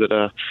testified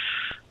that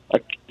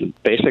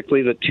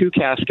basically the two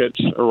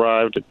caskets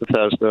arrived at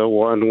Bethesda,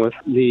 one with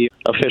the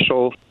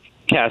official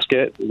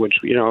casket, which,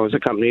 was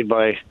accompanied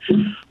by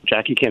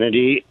Jackie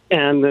Kennedy,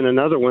 and then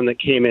another one that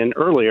came in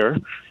earlier.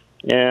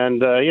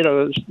 And,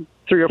 there's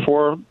 3 or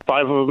 4,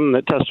 5 of them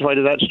that testified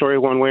to that story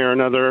one way or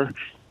another.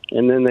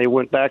 And then they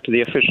went back to the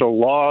official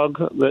log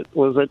that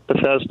was at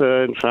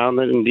Bethesda and found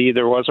that indeed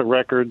there was a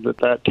record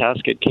that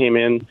casket came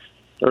in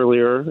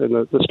earlier. And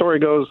the story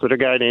goes that a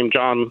guy named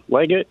John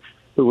Leggett,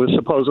 who was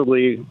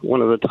supposedly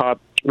one of the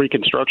top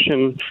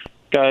reconstruction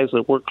guys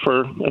that worked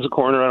as a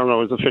coroner, I don't know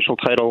what his official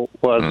title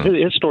was.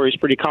 His story is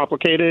pretty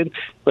complicated,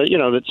 but,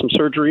 that some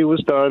surgery was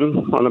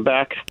done on the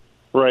back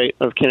right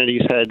of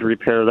Kennedy's head to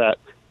repair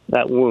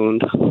that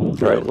wound.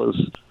 Right. It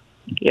was,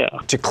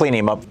 to clean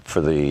him up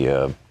for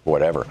the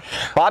whatever.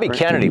 Bobby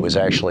Kennedy was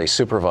actually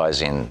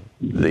supervising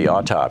the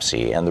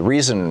autopsy, and the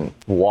reason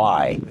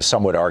why,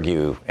 some would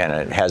argue, and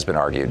it has been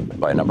argued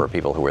by a number of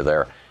people who were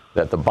there,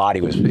 that the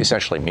body was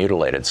essentially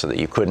mutilated so that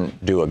you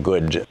couldn't do a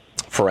good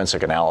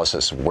forensic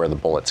analysis of where the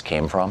bullets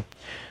came from,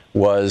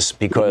 was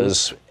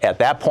because at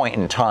that point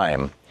in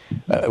time,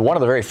 one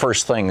of the very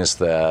first things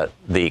that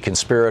the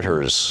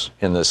conspirators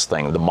in this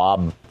thing, the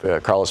mob,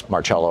 Carlos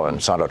Marcello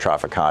and Santo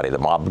Trafficante, the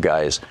mob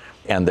guys,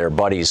 and their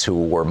buddies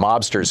who were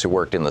mobsters who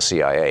worked in the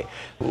CIA,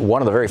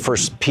 one of the very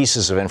first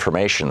pieces of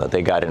information that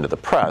they got into the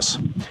press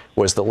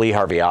was that Lee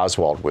Harvey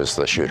Oswald was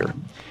the shooter.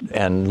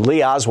 And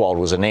Lee Oswald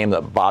was a name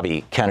that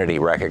Bobby Kennedy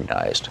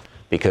recognized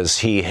because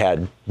he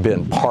had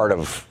been part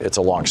of, it's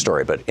a long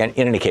story, but in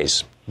any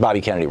case,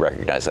 Bobby Kennedy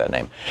recognized that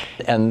name.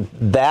 And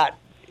that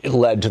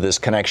led to this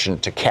connection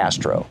to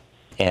Castro.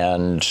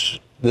 And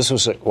this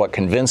was what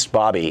convinced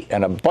Bobby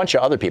and a bunch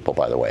of other people,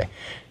 by the way,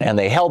 and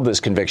they held this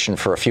conviction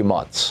for a few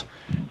months,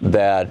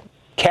 that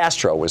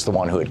Castro was the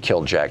one who had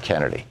killed Jack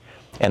Kennedy.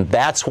 And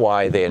that's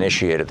why they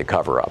initiated the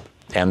cover-up.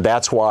 And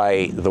that's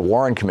why the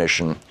Warren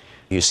Commission,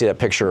 you see that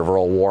picture of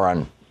Earl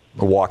Warren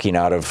walking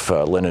out of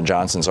Lyndon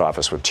Johnson's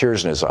office with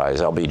tears in his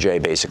eyes.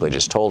 LBJ basically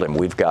just told him,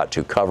 we've got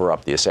to cover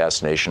up the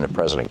assassination of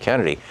President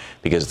Kennedy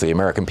because the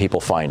American people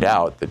find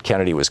out that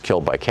Kennedy was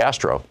killed by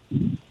Castro,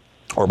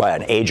 or by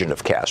an agent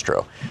of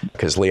Castro,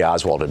 because Lee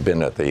Oswald had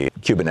been at the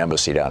Cuban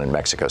embassy down in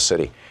Mexico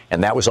City.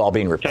 And that was all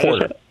being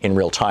reported in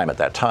real time at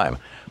that time,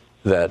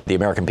 that the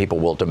American people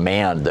will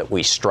demand that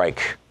we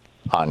strike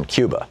on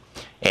Cuba.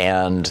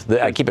 And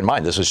keep in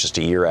mind, this was just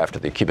a year after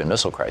the Cuban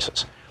Missile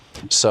Crisis.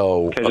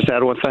 So, can I just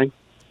add one thing?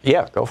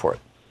 Yeah, go for it.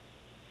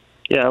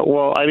 Yeah,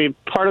 well, I mean,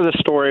 part of the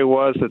story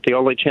was that the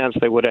only chance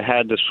they would have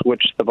had to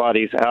switch the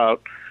bodies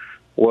out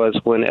was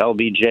when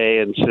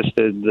LBJ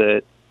insisted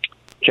that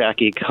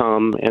Jackie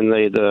come,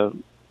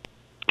 and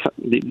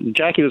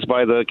Jackie was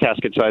by the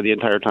casket side the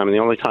entire time, and the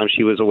only time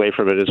she was away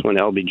from it is when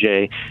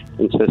LBJ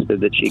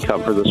insisted that she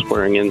come for the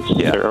swearing-in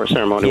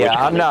ceremony. Yeah,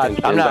 I'm not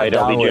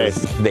down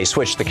with they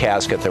switched the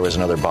casket. There was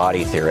another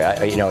body theory.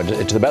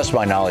 To the best of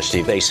my knowledge,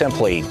 Steve, they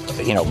simply,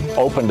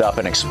 opened up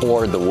and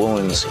explored the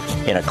wounds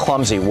in a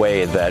clumsy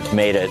way that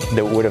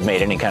would have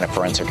made any kind of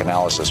forensic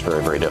analysis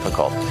very, very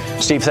difficult.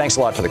 Steve, thanks a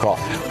lot for the call.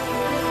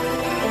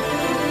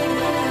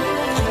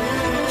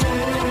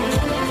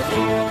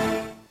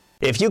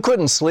 If you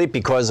couldn't sleep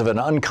because of an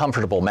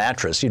uncomfortable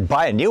mattress, you'd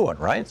buy a new one,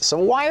 right? So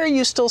why are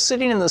you still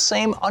sitting in the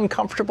same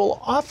uncomfortable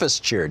office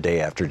chair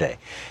day after day?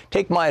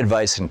 Take my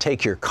advice and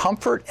take your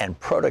comfort and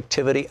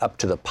productivity up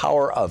to the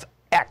power of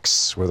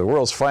X. We're the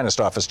world's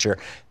finest office chair,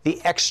 the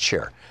X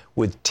chair.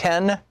 With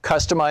 10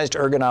 customized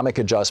ergonomic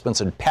adjustments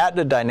and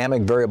patented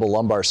dynamic variable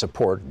lumbar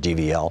support,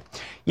 DVL,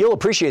 you'll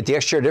appreciate the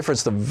X chair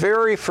difference the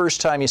very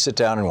first time you sit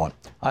down in one.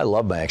 I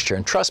love my X chair,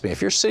 and trust me,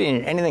 if you're sitting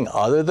in anything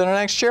other than an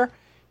X chair,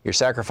 you're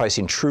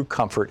sacrificing true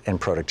comfort and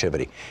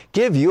productivity.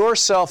 Give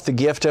yourself the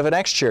gift of an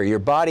X chair. Your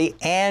body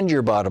and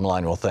your bottom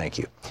line will thank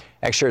you.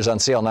 X chair is on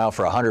sale now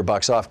for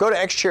 $100 off. Go to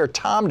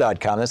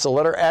xchairthom.com. That's the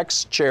letter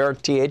X chair,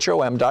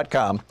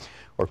 THOM.com,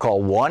 or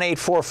call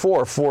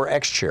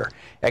 1-844-4XChair.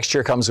 X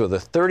chair comes with a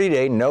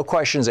 30-day, no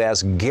questions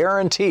asked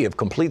guarantee of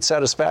complete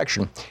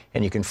satisfaction,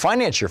 and you can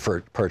finance your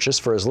purchase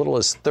for as little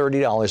as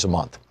 $30 a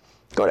month.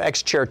 Go to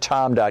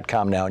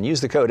xchairthom.com now and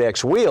use the code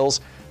XWheels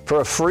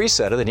for a free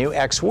set of the new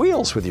X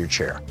Wheels with your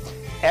chair.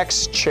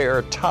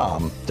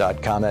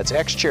 xchairthom.com. That's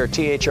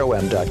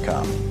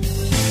xchairthom.com.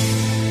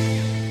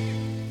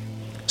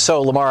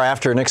 So, Lamar,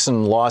 after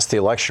Nixon lost the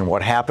election,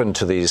 what happened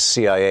to these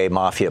CIA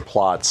mafia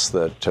plots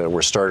that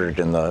were started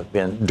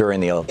during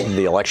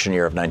the election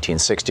year of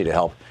 1960 to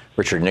help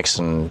Richard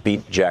Nixon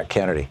beat Jack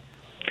Kennedy?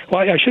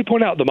 Well, I should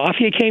point out the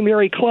mafia came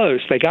very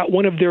close. They got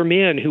one of their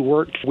men who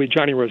worked with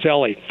Johnny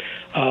Roselli,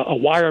 a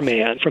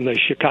wireman from the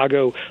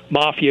Chicago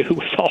Mafia, who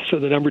was also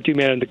the number 2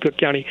 man in the Cook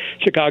County,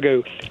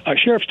 Chicago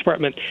Sheriff's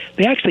Department.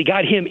 They actually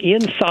got him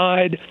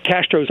inside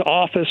Castro's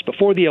office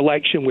before the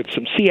election with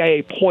some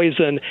CIA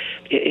poison.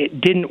 It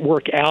didn't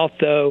work out,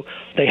 though.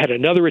 They had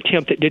another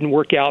attempt that didn't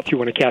work out through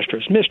one of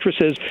Castro's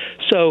mistresses.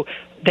 So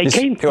they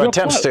came real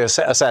attempts close.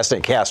 to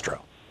assassinate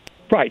Castro.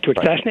 Right, to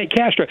assassinate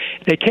Castro.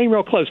 They came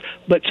real close.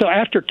 But so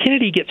after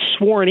Kennedy gets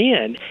sworn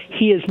in,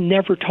 he is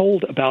never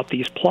told about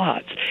these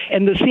plots.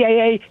 And the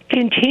CIA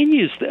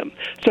continues them.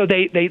 So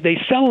they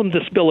sell him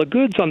this bill of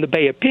goods on the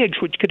Bay of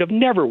Pigs, which could have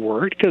never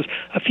worked because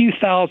a few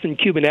thousand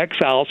Cuban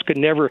exiles could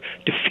never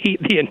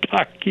defeat the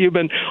entire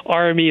Cuban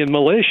army and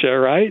militia,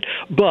 right?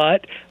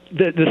 But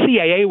the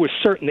CIA was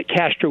certain that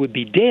Castro would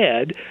be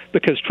dead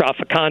because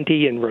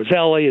Trafficante and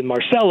Roselli and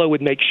Marcello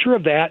would make sure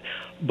of that.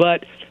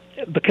 But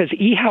because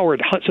E. Howard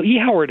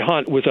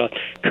Hunt was a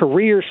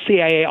career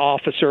CIA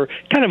officer,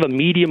 kind of a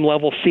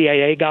medium-level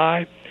CIA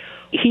guy.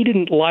 He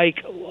didn't like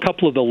a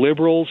couple of the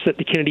liberals that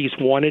the Kennedys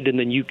wanted in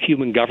the new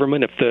Cuban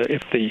government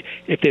if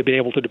they'd been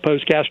able to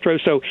depose Castro.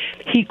 So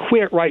he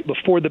quit right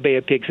before the Bay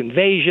of Pigs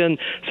invasion,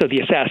 so the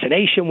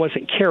assassination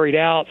wasn't carried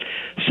out.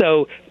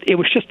 So it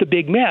was just a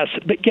big mess.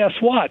 But guess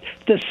what?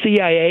 The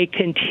CIA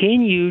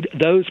continued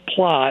those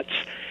plots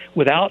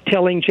without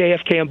telling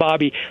JFK and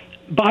Bobby.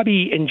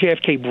 Bobby and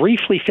JFK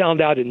briefly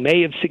found out in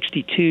May of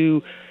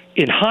 '62,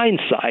 in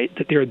hindsight,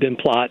 that there had been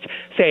plots.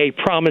 They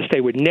promised they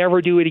would never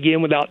do it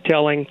again without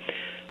telling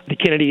the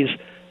Kennedys,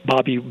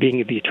 Bobby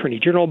being the Attorney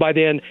General by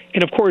then.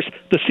 And, of course,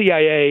 the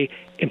CIA,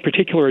 in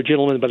particular a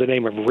gentleman by the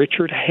name of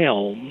Richard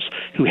Helms,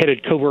 who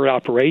headed covert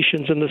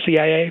operations in the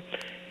CIA,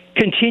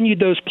 continued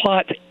those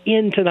plots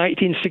into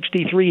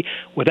 1963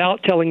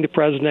 without telling the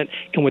president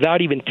and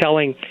without even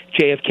telling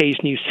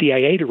JFK's new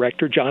CIA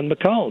director, John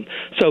McCone.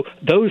 So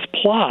those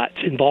plots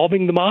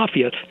involving the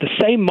mafia, the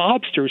same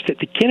mobsters that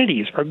the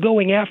Kennedys are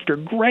going after,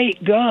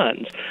 great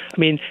guns. I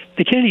mean,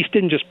 the Kennedys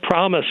didn't just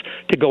promise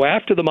to go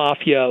after the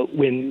mafia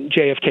when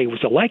JFK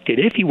was elected.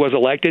 If he was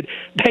elected,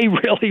 they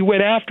really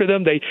went after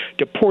them. They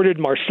deported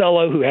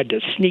Marcello, who had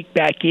to sneak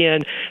back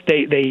in.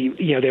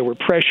 They were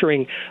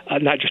pressuring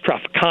not just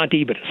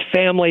Trafficante, but his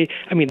family.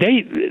 I mean,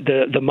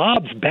 the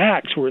mob's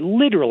backs were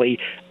literally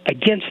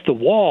against the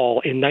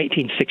wall in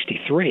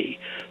 1963.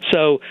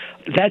 So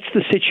that's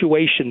the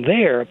situation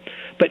there.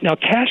 But now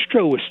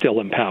Castro was still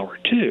in power,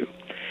 too.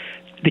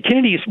 The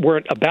Kennedys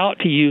weren't about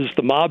to use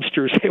the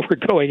mobsters they were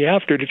going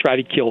after to try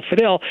to kill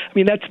Fidel. I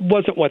mean, that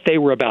wasn't what they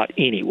were about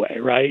anyway,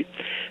 right?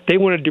 They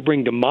wanted to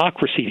bring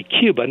democracy to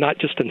Cuba, not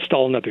just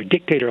install another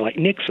dictator like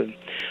Nixon.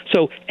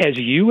 So as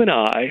you and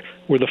I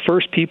were the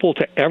first people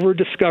to ever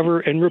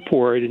discover and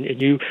report,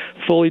 and you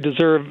fully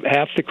deserve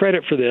half the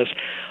credit for this,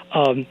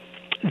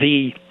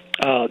 the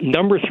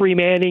number 3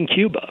 man in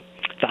Cuba,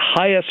 the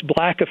highest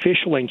black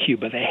official in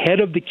Cuba, the head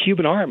of the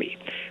Cuban army,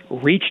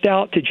 reached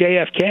out to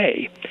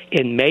JFK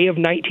in May of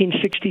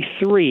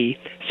 1963,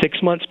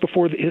 6 months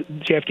before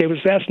JFK was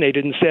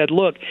assassinated, and said,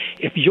 look,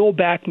 if you'll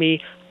back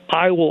me,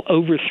 I will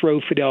overthrow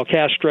Fidel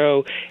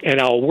Castro, and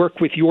I'll work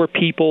with your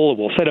people, and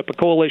we'll set up a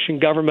coalition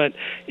government,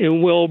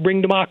 and we'll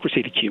bring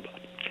democracy to Cuba.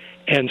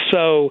 And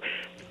so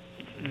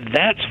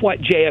that's what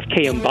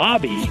JFK and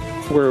Bobby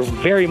were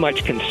very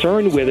much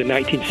concerned with in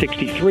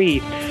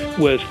 1963,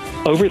 was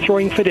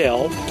overthrowing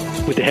Fidel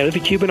with the head of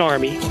the Cuban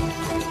army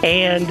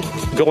and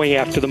going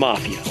after the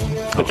mafia.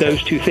 But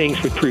those two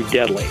things would prove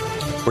deadly.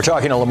 We're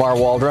talking to Lamar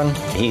Waldron.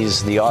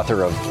 He's the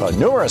author of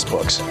numerous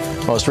books,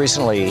 most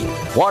recently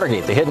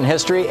Watergate, The Hidden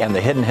History, and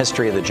The Hidden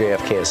History of the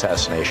JFK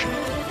Assassination.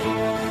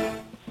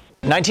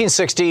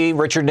 1960,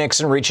 Richard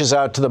Nixon reaches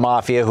out to the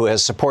mafia, who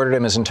has supported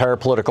him his entire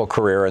political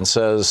career, and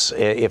says,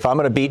 if I'm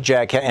going to beat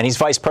Jack, and he's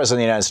vice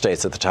president of the United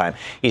States at the time,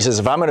 he says,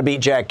 if I'm going to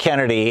beat Jack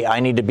Kennedy, I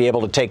need to be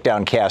able to take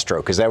down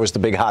Castro, because that was the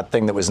big hot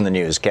thing that was in the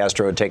news.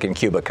 Castro had taken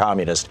Cuba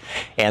communist.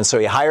 And so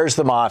he hires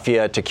the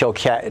mafia to kill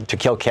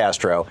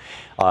Castro.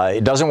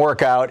 It doesn't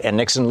work out, and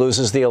Nixon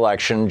loses the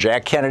election.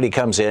 Jack Kennedy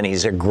comes in.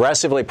 He's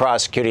aggressively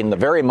prosecuting the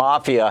very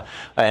mafia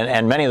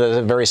and many of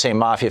the very same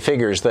mafia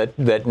figures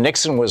that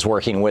Nixon was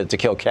working with to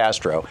kill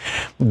Castro.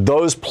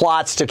 Those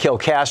plots to kill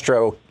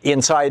Castro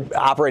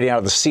operating out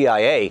of the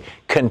CIA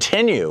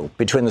continue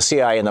between the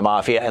CIA and the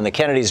mafia, and the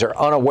Kennedys are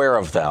unaware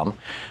of them.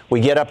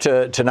 We get up to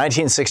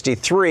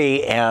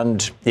 1963,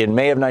 and in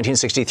May of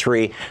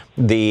 1963,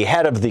 the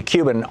head of the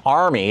Cuban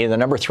army, the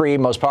number 3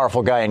 most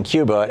powerful guy in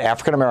Cuba,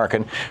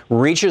 African-American,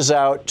 reaches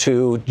out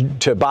to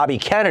Bobby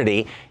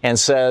Kennedy and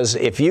says,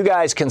 if you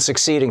guys can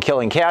succeed in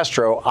killing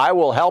Castro, I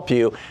will help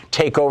you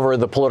take over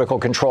the political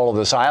control of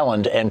this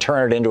island and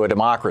turn it into a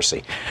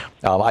democracy.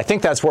 I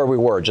think that's where we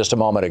were just a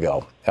moment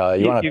ago.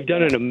 You've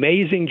done an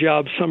amazing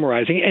job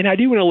summarizing, and I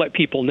do want to let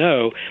people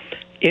know,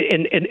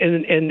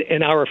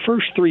 in our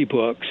first 3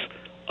 books,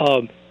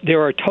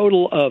 there are a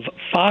total of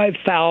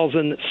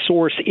 5,000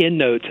 source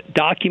endnotes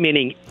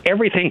documenting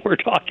everything we're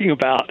talking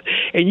about.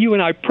 And you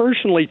and I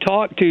personally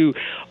talked to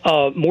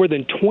more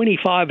than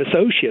 25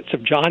 associates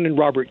of John and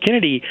Robert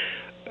Kennedy,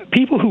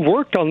 people who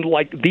worked on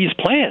these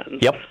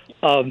plans. Yep.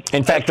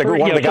 In fact,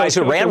 one of the guys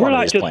who ran one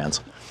of these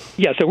plans.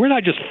 Yeah, so we're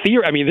not just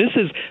theory. I mean,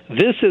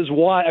 this is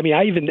why. I mean,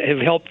 I even have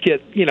helped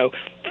get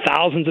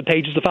thousands of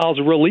pages of files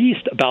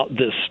released about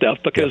this stuff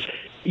because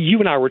you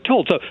and I were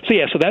told. So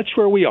that's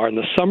where we are in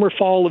the summer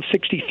fall of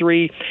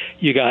 '63.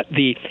 You got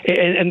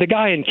and the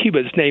guy in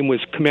Cuba, his name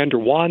was Commander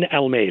Juan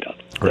Almeida,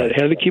 the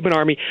head of the Cuban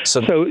Army.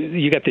 So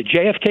you got the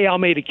JFK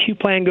Almeida Q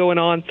plan going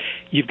on.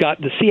 You've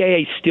got the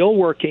CIA still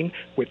working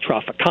with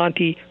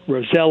Traficante,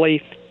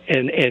 Roselli,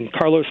 and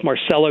Carlos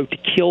Marcello to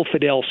kill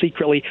Fidel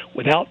secretly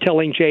without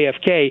telling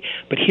JFK.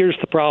 But here's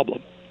the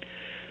problem.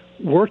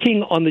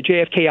 Working on the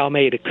JFK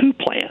Almeida coup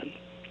plan,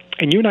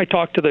 and you and I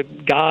talked to the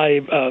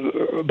guy,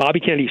 Bobby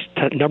Kennedy's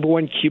number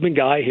 1 Cuban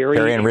guy, Harry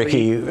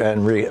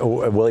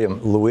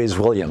Luis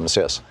Williams,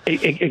 yes.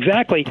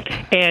 Exactly.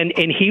 And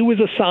he was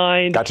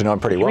assigned got to know him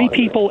pretty 3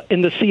 people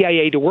in the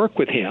CIA to work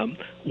with him.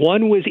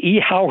 One was E.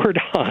 Howard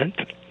Hunt,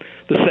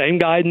 the same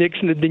guy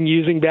Nixon had been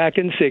using back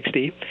in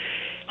 '60.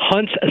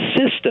 Hunt's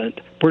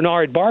assistant,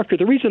 Bernard Barker.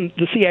 The reason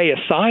the CIA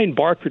assigned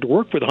Barker to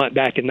work with Hunt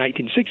back in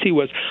 1960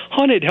 was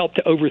Hunt had helped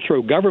to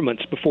overthrow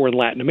governments before in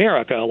Latin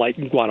America, like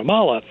in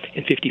Guatemala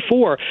in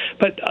 '54,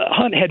 but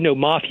Hunt had no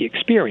mafia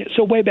experience.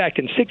 So way back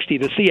in '60,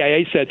 the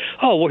CIA said,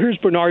 oh, well, here's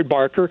Bernard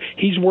Barker.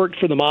 He's worked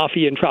for the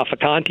mafia and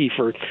Traficante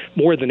for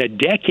more than a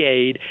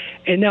decade,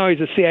 and now he's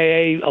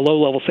a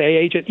low-level CIA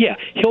agent. Yeah,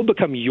 he'll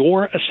become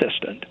your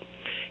assistant.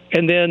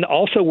 And then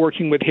also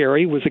working with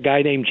Harry was a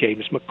guy named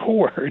James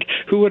McCord,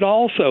 who would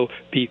also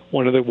be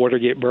one of the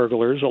Watergate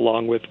burglars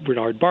along with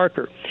Bernard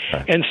Barker.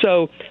 Right. And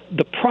so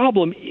the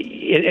problem,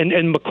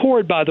 and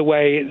McCord, by the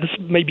way, this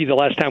may be the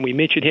last time we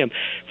mentioned him,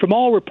 from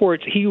all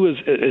reports, he was,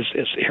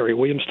 as Harry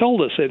Williams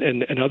told us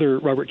and other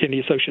Robert Kennedy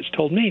associates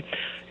told me,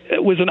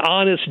 was an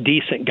honest,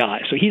 decent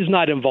guy. So he's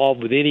not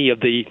involved with any of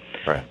the,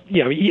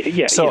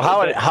 So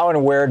how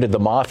and where did the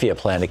mafia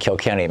plan to kill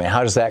Kennedy? I mean,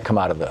 how does that come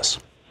out of this?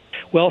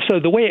 Well, so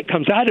the way it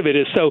comes out of it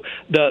is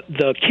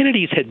the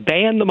Kennedys had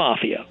banned the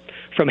mafia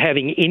from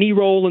having any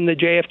role in the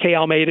JFK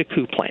Almeida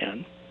coup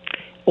plan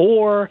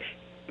or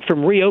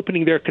from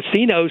reopening their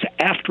casinos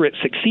after it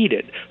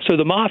succeeded. So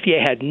the mafia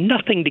had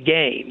nothing to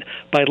gain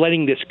by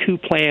letting this coup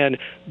plan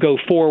go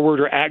forward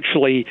or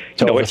actually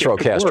overthrow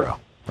Castro.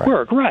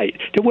 Right.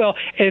 Well,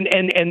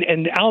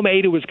 and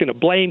Almeida was going to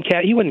blame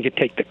he wasn't going to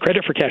take the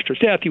credit for Castro's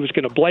death. He was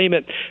going to blame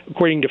it,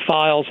 according to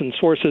files and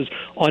sources,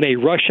 on a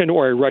Russian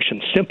or a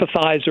Russian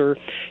sympathizer,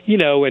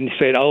 and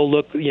said, oh,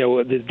 look,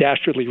 the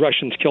dastardly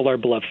Russians killed our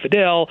beloved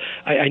Fidel.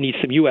 I need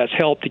some U.S.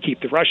 help to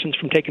keep the Russians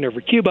from taking over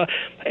Cuba.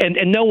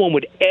 And no one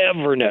would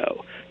ever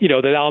know,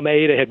 that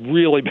Almeida had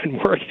really been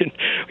working,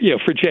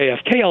 for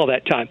JFK all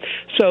that time.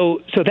 So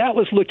that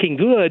was looking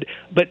good.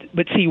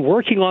 But see,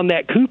 working on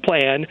that coup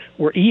plan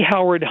were E.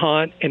 Howard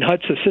Hunt and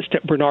Hunt's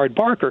assistant Bernard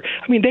Barker.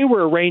 I mean, they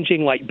were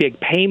arranging like big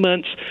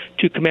payments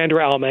to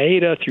Commander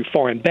Almeida through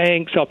foreign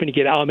banks, helping to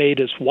get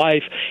Almeida's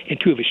wife and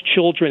 2 of his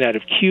children out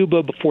of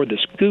Cuba before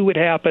this coup would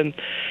happen.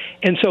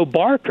 And so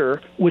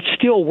Barker was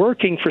still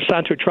working for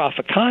Santo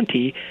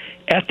Traficante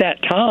at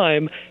that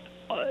time,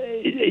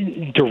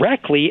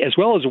 directly, as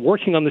well as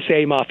working on the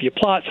CIA mafia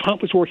plots.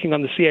 Hunt was working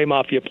on the CIA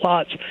mafia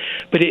plots,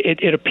 but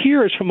it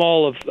appears from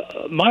all of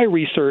my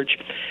research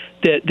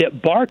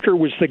that Barker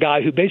was the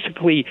guy who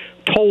basically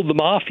told the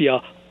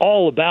mafia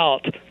all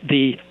about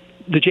the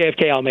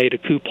JFK Almeida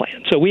coup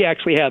plan. So we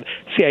actually have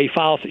CIA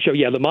files that show,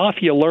 the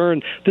mafia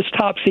learned this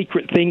top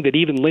secret thing that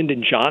even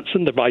Lyndon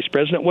Johnson, the vice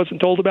president,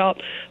 wasn't told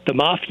about. The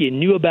mafia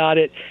knew about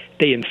it.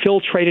 They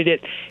infiltrated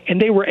it,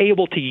 and they were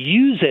able to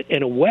use it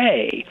in a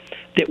way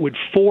that would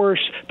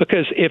force,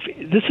 because if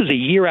this is a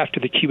year after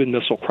the Cuban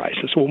Missile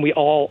Crisis, when we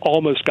all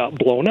almost got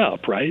blown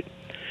up, right?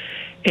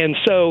 And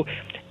so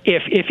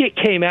if it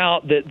came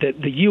out that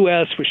the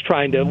U.S. was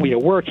trying to,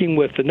 working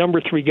with the number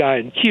 3 guy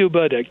in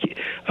Cuba to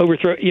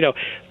overthrow,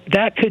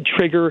 that could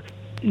trigger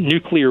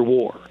nuclear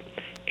war.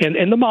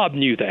 And the mob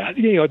knew that.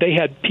 They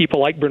had people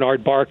like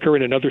Bernard Barker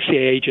and another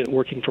CIA agent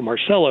working for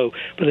Marcello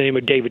by the name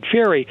of David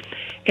Ferry.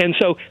 And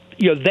so,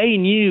 they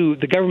knew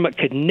the government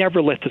could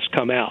never let this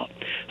come out.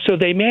 So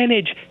they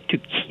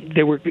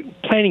were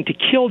planning to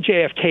kill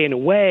JFK in a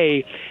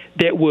way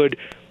that would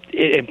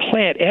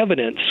implant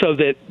evidence so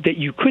that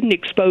you couldn't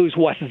expose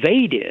what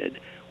they did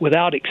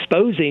without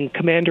exposing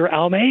Commander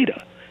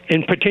Almeida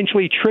and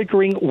potentially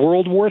triggering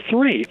World War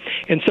III.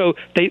 And so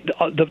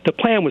the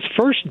plan was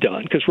first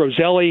done because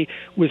Roselli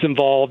was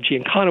involved.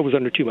 Giancana was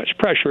under too much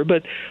pressure,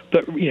 but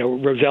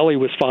Roselli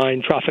was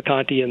fine.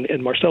 Trafficante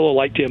and Marcello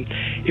liked him.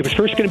 It was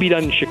first going to be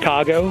done in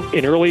Chicago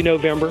in early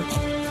November.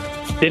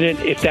 Then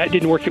if that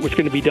didn't work, it was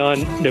going to be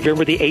done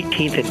November the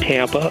 18th in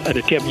Tampa, an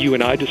attempt you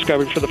and I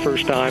discovered for the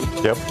first time.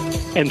 Yep.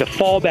 And the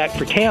fallback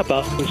for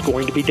Tampa was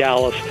going to be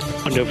Dallas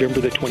on November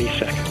the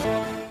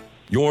 22nd.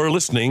 You're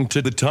listening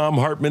to the Thom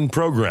Hartmann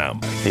Program.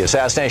 The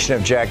assassination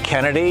of Jack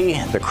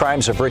Kennedy, the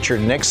crimes of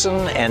Richard Nixon,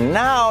 and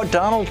now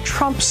Donald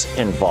Trump's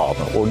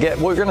involvement.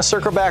 We're going to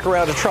circle back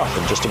around to Trump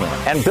in just a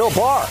minute. And Bill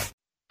Barr.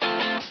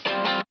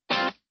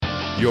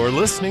 You're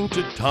listening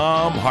to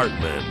Thom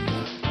Hartmann.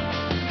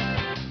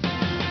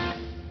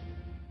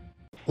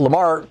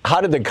 Lamar,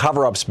 how did the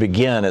cover-ups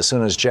begin as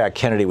soon as Jack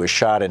Kennedy was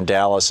shot in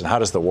Dallas, and how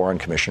does the Warren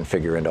Commission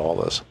figure into all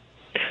this?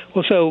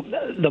 Well, so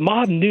the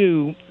mob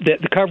knew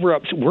that the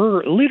cover-ups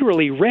were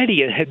literally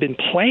ready and had been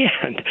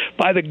planned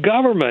by the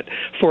government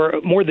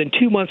for more than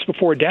 2 months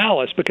before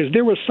Dallas because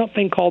there was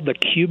something called the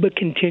Cuba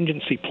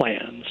contingency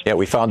plans. Yeah,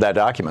 we found that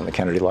document in the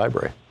Kennedy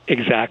Library.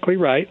 Exactly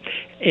right.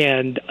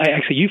 And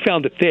you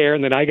found it there,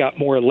 and then I got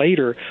more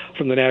later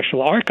from the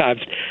National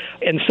Archives.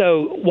 And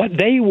so what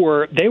they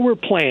were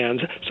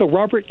plans. So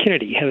Robert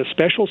Kennedy had a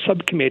special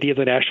subcommittee of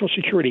the National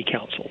Security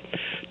Council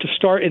to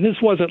start, and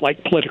this wasn't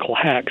like political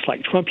hacks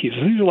like Trump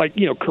uses. These are like,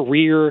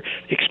 career,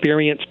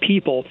 experienced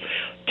people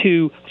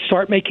to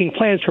start making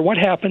plans for what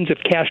happens if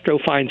Castro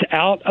finds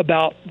out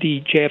about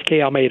the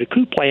JFK Almeida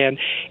coup plan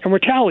and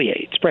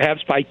retaliates,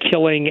 perhaps by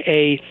killing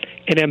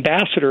an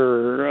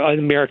ambassador, an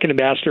American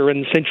ambassador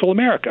in Central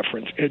America, for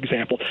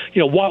example.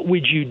 What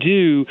would you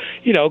do,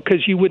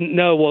 because you wouldn't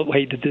know, well,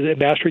 wait, did the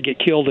ambassador get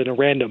killed in a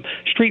random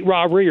street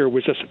robbery, or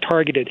was this a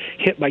targeted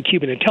hit by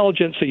Cuban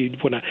intelligence? So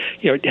you'd want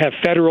to, have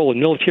federal and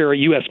military,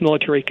 U.S.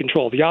 military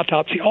control of the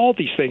autopsy, all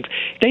these things.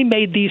 They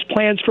made these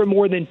plans for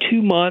more than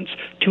 2 months.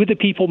 Two of the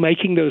people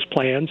making those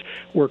plans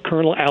were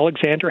Colonel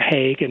Alexander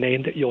Haig, a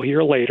name that you'll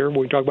hear later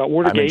when we talk about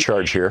Watergate. I'm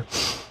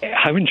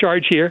in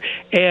charge here.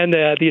 And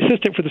the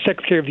assistant for the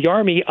Secretary of the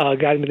Army, a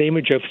guy by the name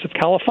of Joseph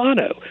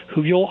Califano,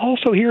 who you'll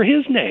also hear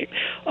his name,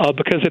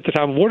 because at the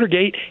time of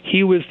Watergate,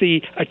 he was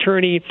the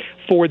attorney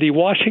for the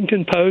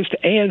Washington Post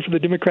and for the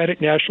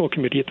Democratic National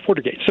Committee at the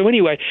Watergate. So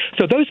anyway,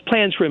 those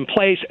plans were in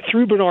place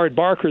through Bernard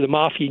Barker. The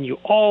mafia knew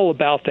all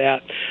about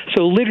that.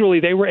 So literally,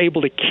 they were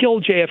able to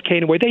kill JFK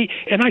in a way.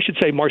 And I should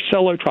say,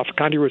 Marcello,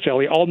 Trafficante,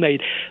 Roselli all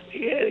made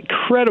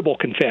incredible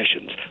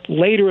confessions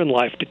later in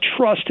life to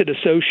trusted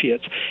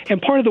associates.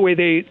 And part of the way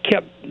they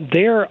kept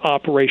their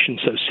operation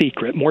so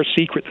secret, more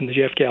secret than the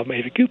JFK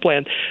Almeida coup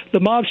plan, the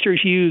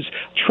mobsters used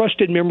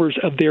trusted members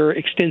of their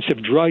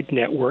extensive drug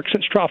network,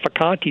 since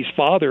Trafficante's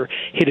father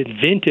had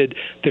invented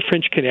the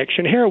French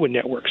Connection heroin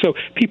network. So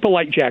people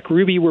like Jack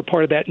Ruby were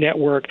part of that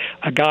network,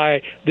 a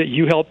guy that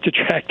you helped to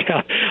track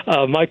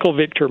down, Michael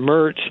Victor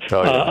Mertz,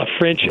 a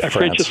French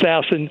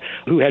assassin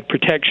who had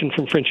protection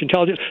from French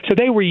intelligence. So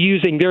they were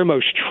using their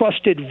most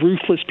trusted,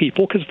 ruthless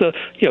people because the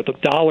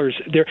dollars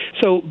there.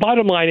 So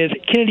bottom line is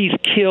Kennedy's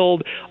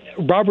killed.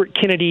 Robert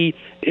Kennedy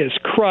is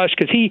crushed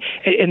because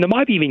and the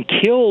mob even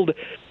killed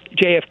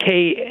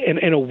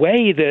JFK in a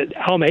way that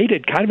Almeida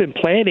had kind of been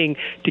planning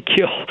to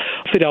kill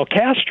Fidel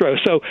Castro.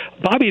 So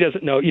Bobby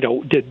doesn't know,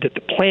 did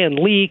the plan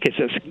leak? Is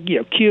this,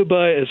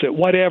 Cuba? Is it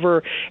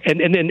whatever? And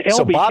then LBJ.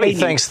 So Bobby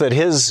thinks that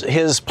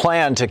his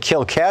plan to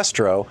kill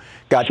Castro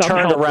got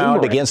turned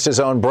around against his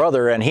own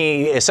brother, and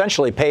he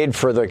essentially paid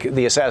for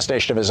the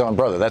assassination of his own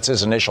brother. That's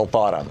his initial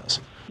thought on this.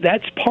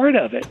 That's part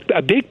of it,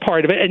 a big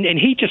part of it. And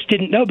he just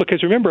didn't know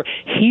because, remember,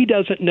 he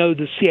doesn't know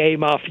the CIA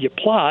mafia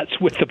plots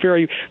with the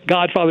very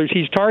godfathers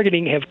he's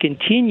targeting have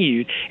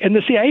continued. And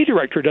the CIA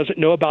director doesn't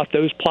know about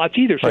those plots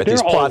either. So right,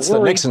 these plots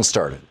that Nixon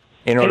started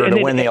in order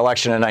to win the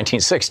election in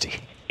 1960.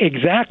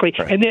 Exactly,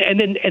 right. and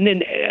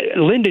then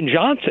Lyndon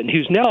Johnson,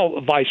 who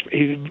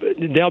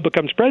now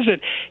becomes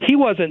president, he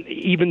wasn't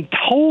even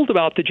told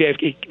about the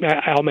JFK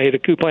Almeida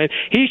coup plan.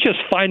 He's just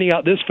finding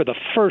out this for the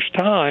first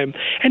time.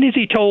 And as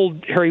he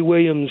told Harry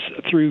Williams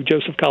through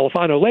Joseph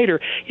Califano later,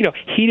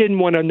 he didn't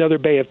want another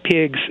Bay of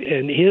Pigs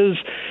in his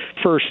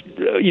first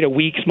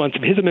weeks, months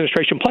of his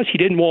administration. Plus, he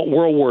didn't want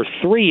World War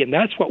III, and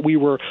that's what we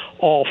were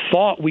all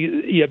thought.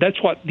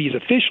 That's what these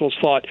officials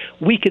thought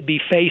we could be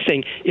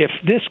facing if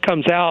this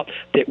comes out,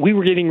 that we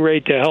were getting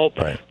ready to help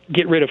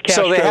get rid of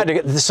Castro.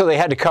 So they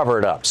had to cover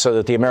it up so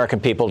that the American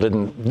people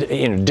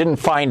didn't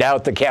find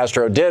out that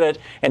Castro did it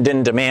and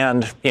didn't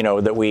demand,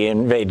 that we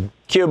invade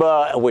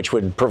Cuba, which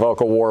would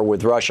provoke a war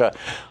with Russia,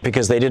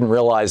 because they didn't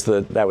realize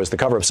that was the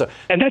cover-up.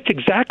 And that's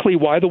exactly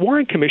why the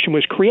Warren Commission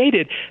was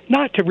created,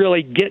 not to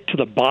really get to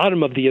the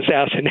bottom of the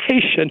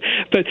assassination,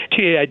 but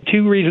it had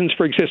two reasons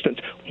for existence.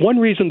 One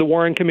reason the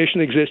Warren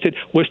Commission existed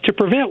was to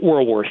prevent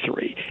World War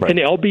III. Right. And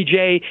the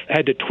LBJ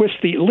had to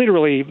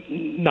literally,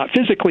 not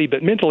physically,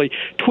 but mentally,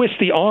 twist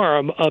the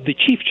arm of the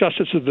Chief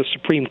Justice of the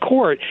Supreme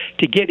Court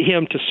to get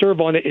him to serve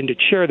on it and to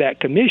chair that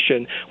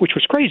commission, which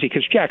was crazy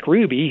because Jack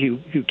Ruby,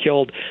 who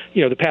killed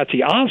the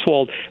Patsy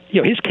Oswald,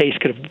 his case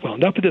could have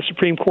wound up at the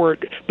Supreme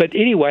Court. But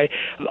anyway,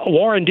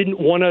 Warren didn't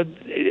want to.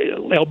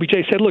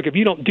 LBJ said, look, if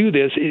you don't do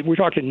this, we're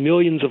talking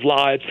millions of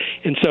lives.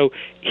 And so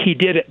he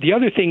did it. The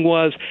other thing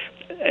was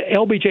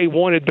LBJ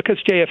wanted,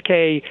 because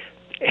JFK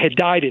had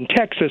died in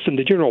Texas and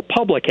the general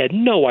public had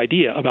no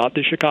idea about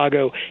the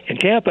Chicago and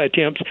Tampa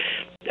attempts,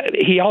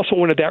 he also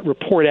wanted that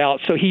report out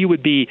so he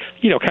would be,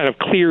 kind of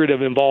cleared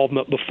of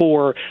involvement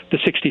before the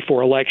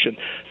 1964 election.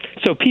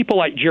 So people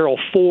like Gerald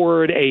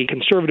Ford, a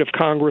conservative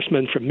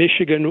congressman from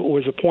Michigan,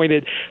 was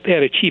appointed. They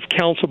had a chief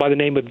counsel by the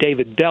name of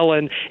David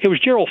Bellin. It was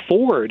Gerald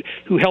Ford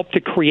who helped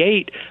to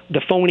create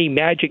the phony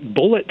magic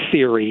bullet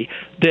theory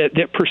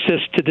that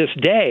persists to this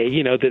day,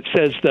 that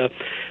says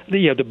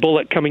the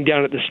bullet coming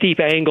down at the steep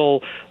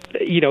angle,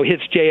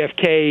 hits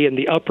JFK in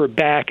the upper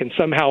back and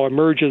somehow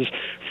emerges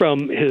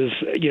from his,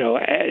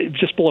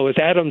 just below his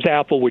Adam's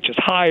apple, which is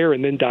higher,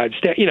 and then dives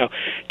down.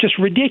 Just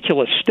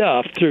ridiculous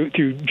stuff through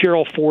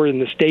Gerald Ford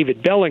and this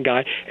David Bellin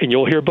guy, and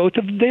you'll hear both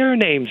of their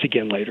names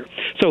again later.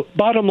 So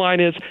bottom line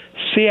is,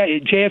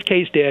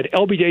 JFK's dead,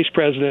 LBJ's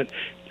president,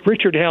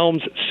 Richard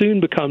Helms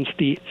soon becomes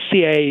the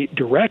CIA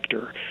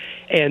director,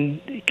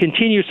 and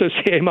continues those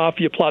CIA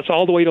mafia plots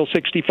all the way till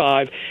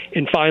 1965,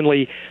 and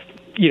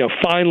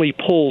finally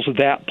pulls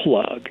that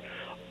plug.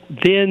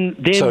 Then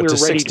we're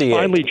ready to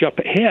finally jump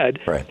ahead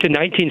to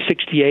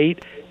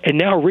 1968, and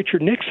now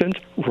Richard Nixon's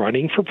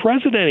running for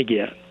president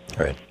again.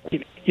 Right.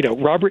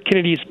 Robert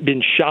Kennedy's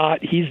been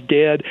shot. He's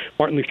dead.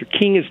 Martin Luther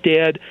King is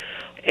dead.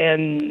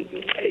 And,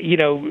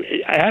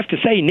 I have to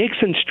say,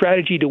 Nixon's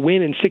strategy to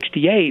win in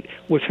 1968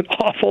 was an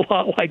awful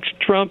lot like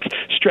Trump's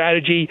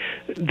strategy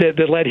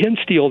that let him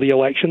steal the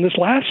election this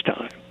last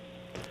time.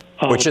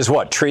 Which is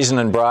what? Treason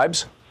and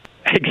bribes?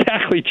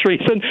 Exactly,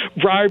 treason,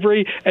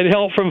 bribery, and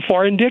help from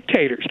foreign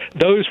dictators.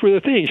 Those were the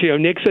things.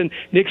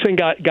 Nixon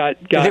got.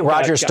 You think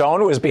Roger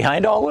Stone was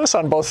behind all this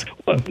on both?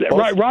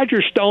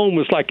 Roger Stone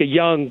was like a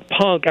young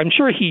punk. I'm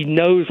sure he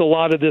knows a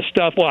lot of this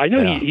stuff. Well, I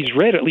know he's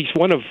read at least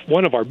one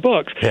of our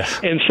books. Yeah.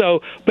 And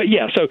so,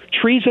 so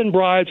treason,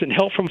 bribes, and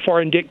help from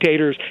foreign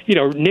dictators.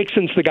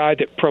 Nixon's the guy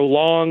that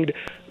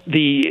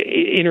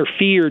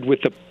interfered with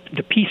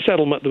the peace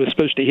settlement that was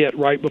supposed to hit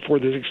right before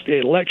the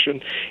 1968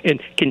 election,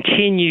 and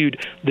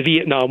continued the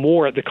Vietnam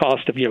War at the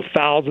cost of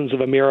thousands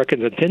of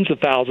Americans and tens of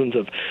thousands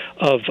of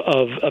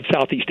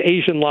Southeast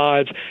Asian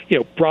lives.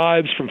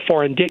 Bribes from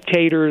foreign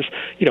dictators,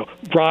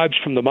 bribes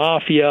from the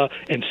mafia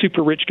and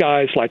super rich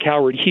guys like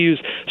Howard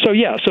Hughes.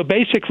 So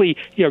basically,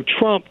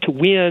 Trump to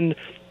win.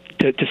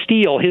 To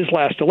steal his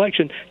last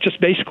election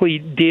just basically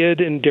did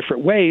in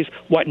different ways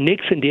what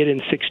Nixon did in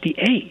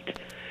 1968.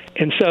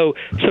 And so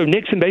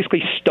Nixon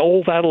basically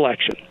stole that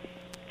election,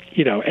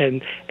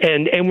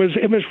 and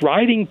was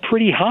riding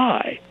pretty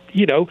high.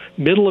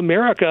 Middle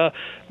America,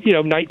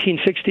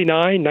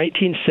 1969,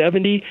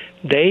 1970,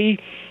 they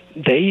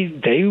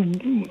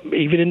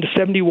even into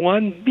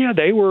 71,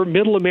 they were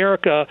Middle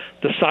America,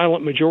 the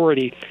silent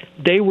majority.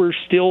 They were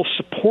still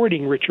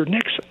supporting Richard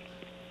Nixon.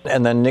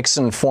 And then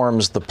Nixon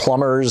forms the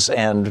Plumbers,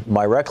 and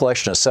my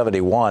recollection of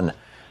 71.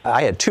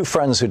 I had two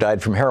friends who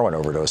died from heroin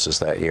overdoses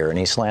that year in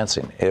East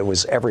Lansing. It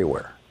was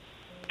everywhere.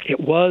 It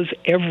was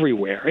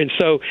everywhere. And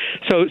so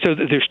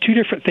there's two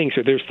different things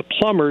here. There's the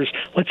Plumbers.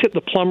 Let's hit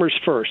the Plumbers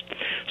first.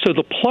 So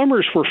the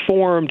Plumbers were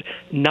formed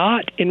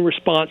not in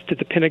response to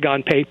the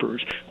Pentagon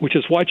Papers, which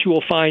is what you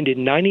will find in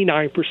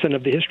 99%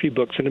 of the history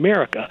books in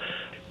America.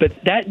 But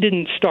that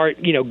didn't start,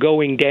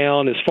 going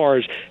down as far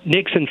as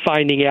Nixon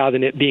finding out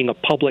and it being a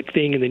public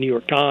thing in the New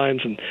York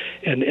Times and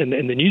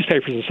the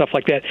newspapers and stuff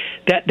like that.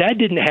 That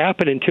didn't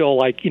happen until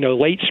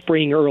late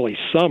spring, early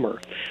summer.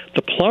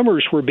 The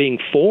Plumbers were being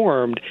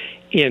formed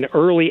in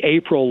early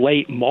April,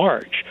 late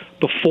March,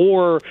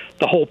 before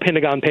the whole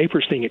Pentagon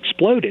Papers thing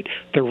exploded.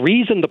 The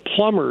reason the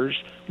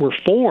Plumbers were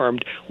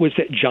formed was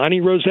that Johnny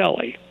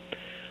Roselli,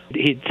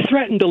 he'd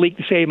threatened to leak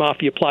the CIA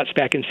mafia plots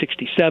back in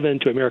 1967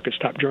 to America's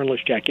top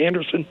journalist, Jack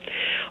Anderson,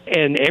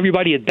 and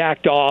everybody had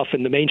backed off,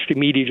 and the mainstream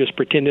media just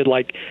pretended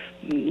like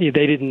they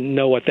didn't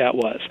know what that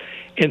was.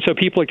 And so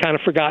people had kind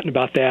of forgotten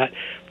about that.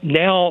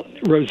 Now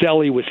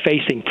Roselli was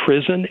facing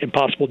prison and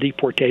possible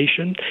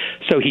deportation,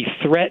 so he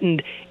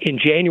threatened in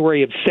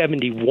January of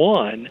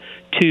 1971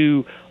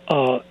 to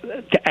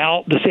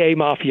out the CIA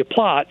mafia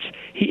plots.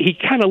 He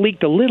kind of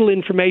leaked a little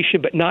information,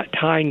 but not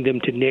tying them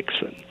to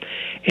Nixon.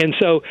 And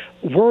so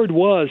word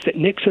was that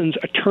Nixon's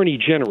Attorney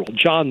General,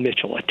 John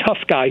Mitchell, a tough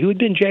guy who had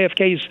been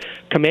JFK's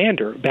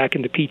commander back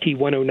in the PT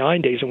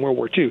 109 days in World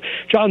War II,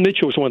 John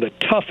Mitchell was one of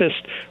the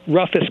toughest,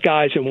 roughest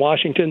guys in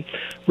Washington.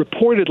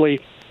 Reportedly,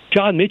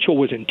 John Mitchell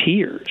was in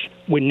tears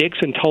when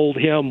Nixon told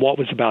him what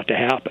was about to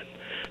happen,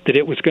 that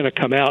it was going to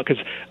come out,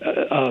 because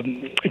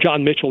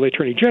John Mitchell, the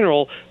Attorney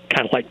General,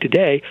 kind of like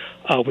today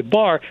with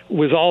Barr,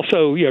 was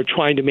also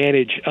trying to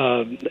manage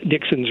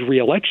Nixon's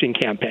reelection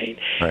campaign,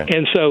 right.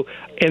 and so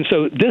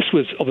this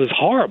was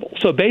horrible.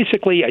 So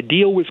basically, a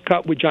deal was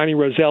cut with Johnny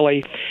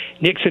Roselli.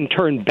 Nixon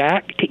turned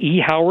back to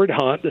E. Howard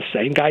Hunt, the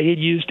same guy he'd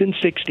used in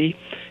 '60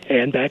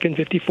 and back in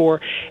 '54,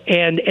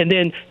 and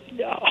then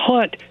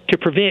Hunt to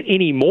prevent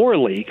any more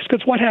leaks,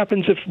 because what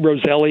happens if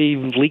Roselli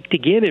leaked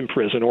again in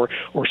prison, or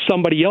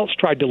somebody else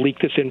tried to leak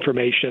this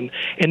information?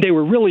 And they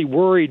were really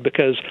worried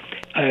because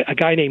a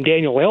guy named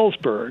Daniel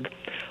Ellsberg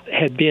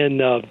had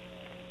been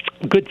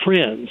good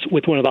friends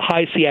with one of the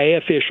high CIA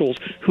officials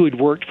who had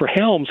worked for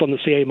Helms on the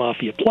CIA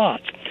mafia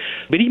plots.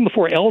 But even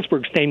before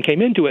Ellsberg's name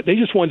came into it, they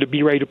just wanted to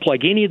be ready to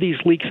plug any of these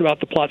leaks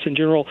about the plots in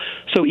general.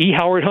 So E.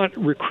 Howard Hunt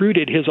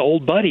recruited his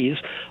old buddies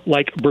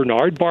like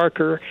Bernard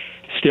Barker,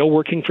 still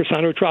working for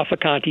Sandro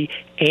Trafficante,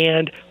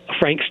 and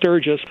Frank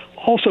Sturgis,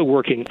 also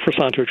working for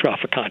Sandro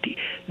Trafficante.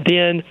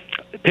 Then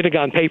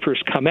Pentagon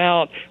Papers come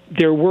out.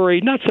 They're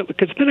worried, not so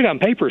because Pentagon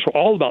Papers were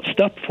all about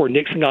stuff before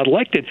Nixon got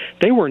elected.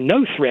 They were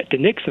no threat to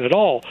Nixon at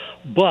all.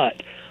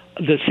 But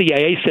the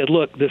CIA said,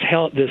 look, this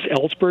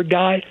Ellsberg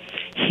guy,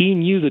 he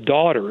knew the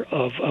daughter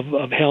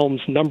of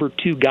Helms' number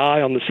 2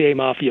 guy on the CIA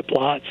mafia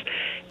plots,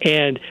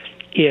 and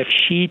if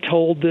she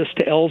told this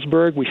to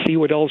Ellsberg, we see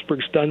what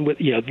Ellsberg's done with,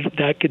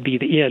 that could be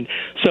the end.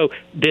 So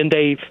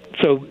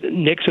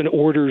Nixon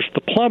orders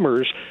the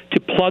plumbers to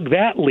plug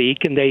that leak,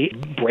 and they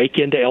break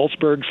into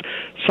Ellsberg's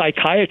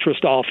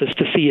psychiatrist office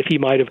to see if he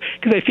might have,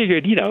 because they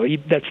figured,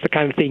 that's the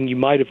kind of thing you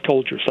might have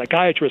told your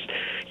psychiatrist,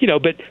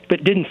 but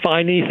didn't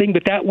find anything.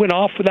 But that went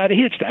off without a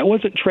hitch. That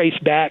wasn't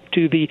traced back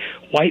to the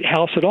White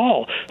House at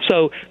all.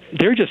 So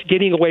they're just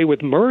getting away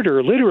with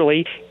murder,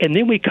 literally, and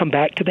then we come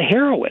back to the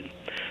heroin.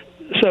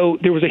 So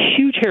there was a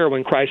huge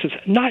heroin crisis,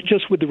 not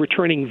just with the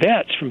returning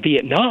vets from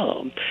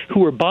Vietnam who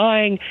were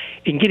buying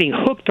and getting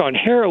hooked on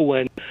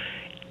heroin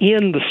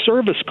in the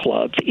service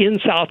clubs in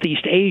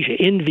Southeast Asia,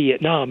 in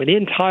Vietnam, and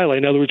in Thailand.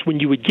 In other words, when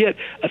you would get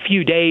a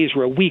few days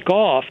or a week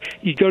off,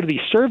 you'd go to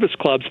these service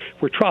clubs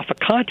where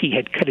Trafficante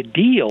had cut a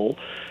deal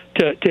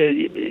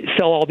to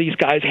sell all these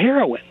guys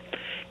heroin.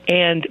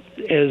 And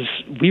as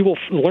we will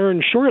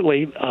learn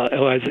shortly,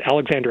 as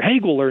Alexander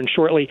Haig will learn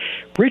shortly,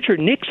 Richard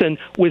Nixon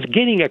was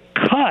getting a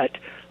cut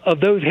of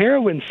those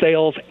heroin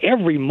sales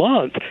every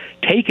month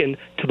taken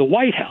to the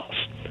White House.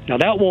 Now,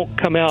 that won't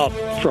come out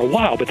for a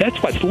while, but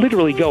that's what's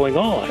literally going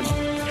on.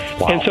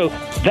 Wow. And so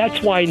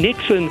that's why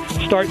Nixon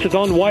starts his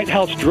own White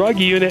House drug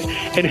unit.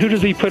 And who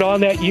does he put on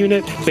that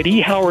unit but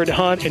E. Howard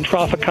Hunt and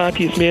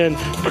Trafficante's men,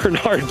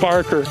 Bernard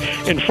Barker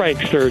and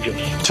Frank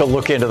Sturgis. To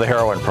look into the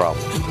heroin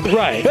problem.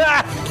 Right.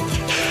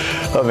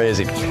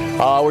 Amazing.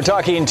 We're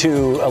talking to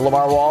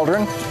Lamar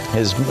Waldron,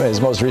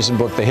 his most recent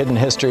book, The Hidden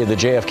History of the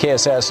JFK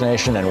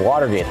Assassination, and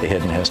Watergate, The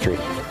Hidden History.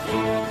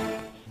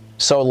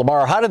 So,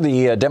 Lamar, how did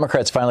the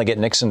Democrats finally get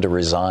Nixon to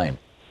resign?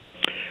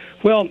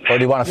 Well, or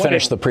do you want to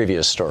finish the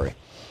previous story?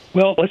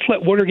 Well, let's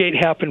let Watergate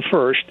happen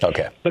first.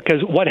 Okay.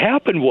 Because what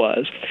happened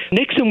was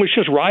Nixon was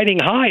just riding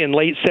high in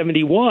late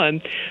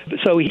 71,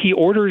 so he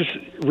orders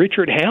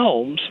Richard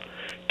Helms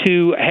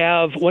to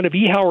have one of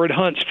E. Howard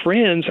Hunt's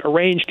friends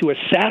arrange to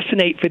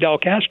assassinate Fidel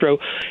Castro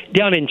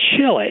down in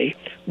Chile,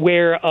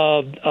 where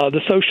the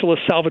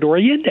socialist Salvador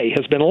Allende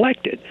has been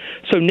elected.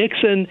 So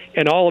Nixon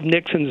and all of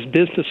Nixon's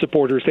business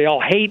supporters, they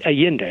all hate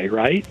Allende,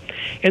 right?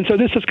 And so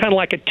this is kind of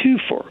like a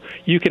twofer.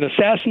 You can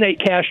assassinate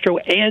Castro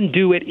and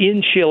do it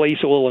in Chile,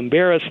 so it'll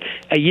embarrass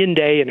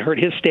Allende and hurt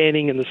his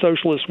standing in the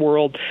socialist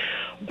world.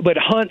 But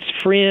Hunt's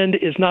friend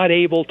is not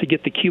able to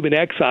get the Cuban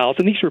exiles,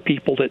 and these were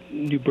people that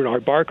knew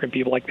Bernard Barker and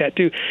people like that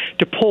too,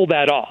 to pull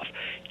that off.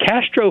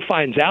 Castro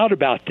finds out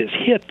about this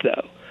hit,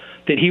 though,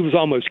 that he was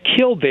almost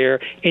killed there,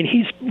 and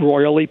he's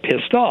royally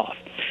pissed off.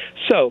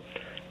 So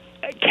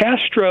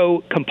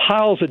Castro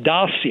compiles a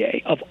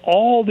dossier of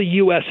all the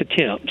U.S.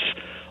 attempts.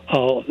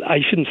 I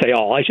shouldn't say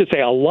all. I should say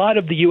a lot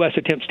of the U.S.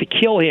 attempts to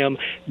kill him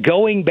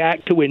going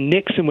back to when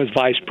Nixon was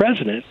vice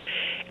president.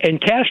 And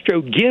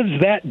Castro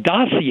gives that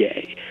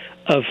dossier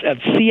of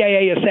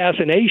CIA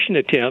assassination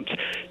attempts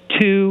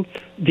to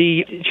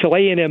the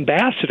Chilean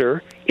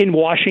ambassador in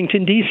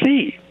Washington,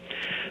 D.C.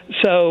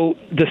 So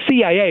the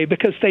CIA,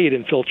 because they had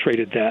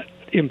infiltrated that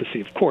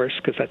embassy, of course,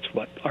 because that's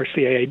what our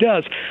CIA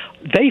does,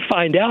 they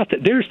find out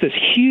that there's this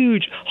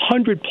huge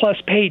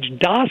 100-plus page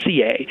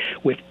dossier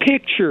with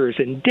pictures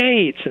and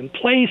dates and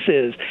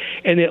places,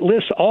 and it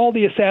lists all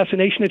the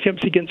assassination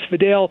attempts against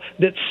Fidel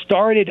that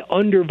started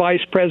under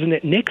Vice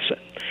President Nixon.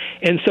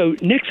 And so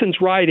Nixon's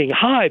riding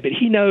high, but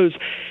he knows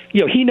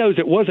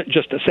it wasn't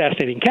just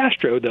assassinating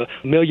Castro. The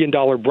 $1 million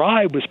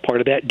bribe was part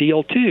of that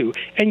deal, too.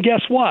 And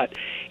guess what?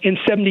 In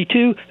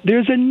 72,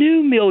 there's a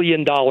new $1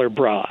 million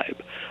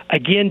bribe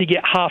again to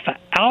get Hoffa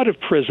out of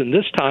prison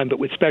this time, but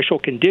with special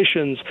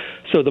conditions,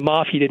 so the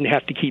mafia didn't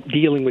have to keep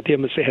dealing with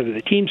him as the head of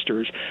the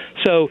Teamsters.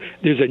 So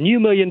there's a new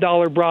 $1 million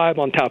bribe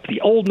on top of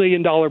the old $1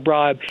 million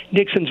bribe.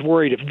 Nixon's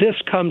worried if this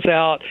comes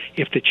out,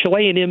 if the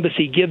Chilean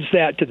embassy gives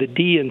that to the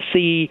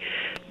DNC,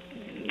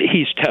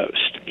 he's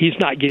toast. He's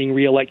not getting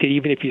reelected,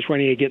 even if he's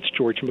running against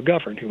George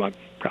McGovern, who I'm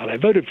proud I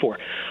voted for.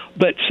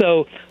 But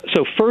so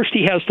first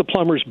he has the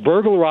plumbers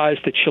burglarize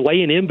the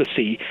Chilean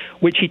embassy,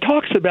 which he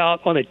talks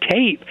about on a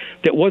tape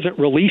that wasn't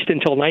released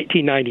until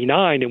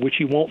 1999, in which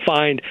you won't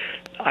find,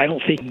 I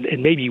don't think,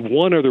 in maybe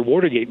one other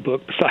Watergate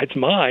book besides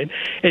mine.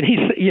 And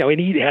and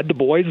he had the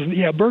boys,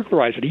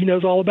 burglarize it. He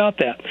knows all about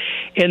that.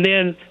 And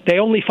then they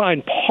only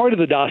find part of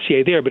the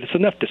dossier there, but it's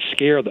enough to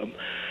scare them.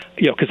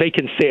 Because they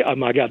can say, "Oh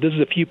my God, this is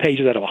a few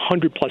pages out of a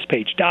 100-plus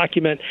page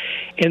document,"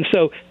 and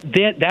so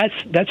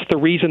that's the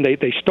reason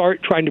they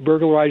start trying to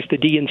burglarize the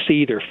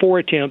DNC. There are 4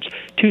 attempts,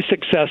 2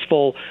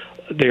 successful.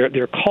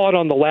 They're caught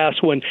on the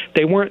last one.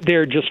 They weren't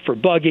there just for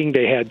bugging.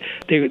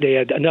 They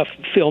had enough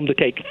film to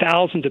take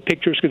thousands of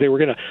pictures because they were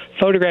going to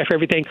photograph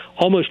everything.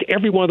 Almost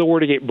every one of the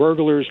Watergate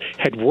burglars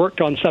had worked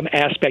on some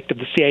aspect of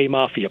the CIA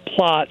mafia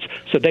plots,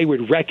 so they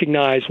would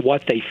recognize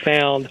what they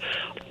found.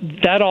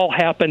 That all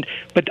happened,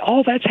 but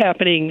all that's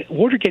happening,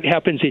 Watergate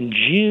happens in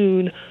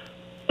June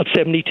of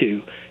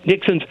 72.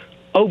 Nixon's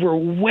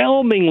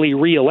overwhelmingly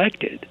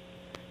reelected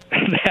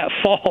that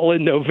fall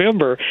in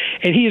November,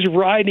 and he's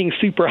riding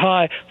super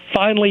high.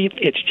 Finally,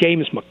 it's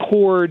James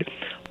McCord,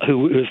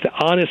 who is the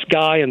honest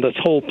guy in this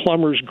whole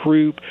plumbers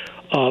group.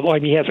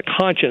 He has a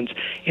conscience,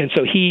 and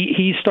so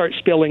he starts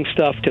spilling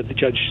stuff to the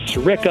Judge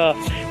Sirica.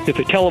 There's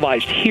the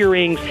televised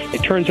hearings.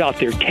 It turns out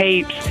they're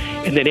tapes,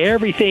 and then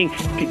everything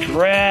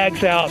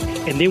drags out,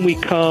 and then we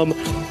come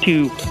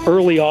to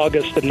early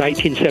August of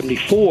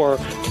 1974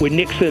 when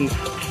Nixon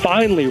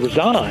finally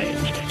resigns.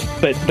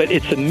 But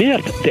it's a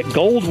myth that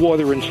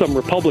Goldwater and some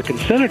Republican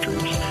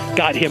senators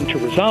got him to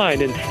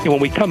resign, and when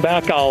we come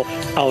back,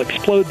 I'll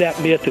explode that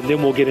myth, and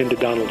then we'll get into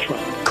Donald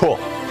Trump. Cool.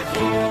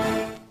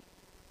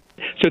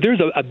 So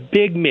there's a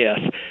big myth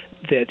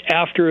that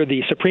after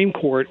the Supreme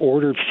Court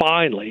ordered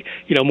finally,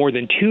 more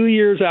than 2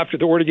 years after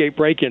the Watergate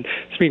break-in,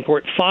 Supreme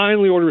Court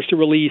finally orders the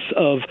release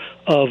of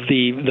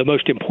the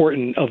most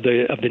important of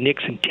the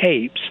Nixon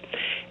tapes.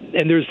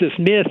 And there's this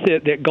myth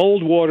that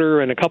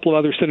Goldwater and a couple of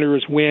other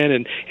senators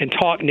win and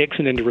talk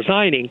Nixon into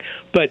resigning.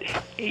 But,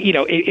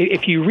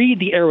 if you read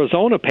the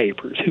Arizona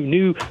papers, who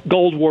knew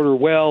Goldwater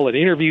well and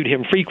interviewed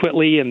him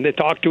frequently and they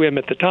talked to him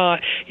at the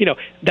time,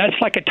 that's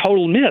like a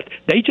total myth.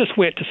 They just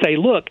went to say,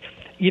 look,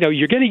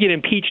 you're going to get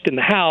impeached in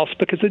the House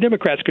because the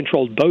Democrats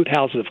controlled both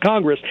houses of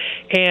Congress,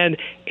 and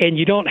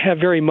you don't have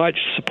very much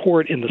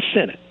support in the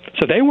Senate.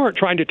 So they weren't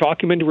trying to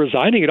talk him into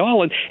resigning at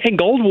all. And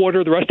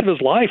Goldwater, the rest of his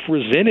life,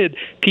 resented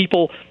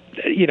people,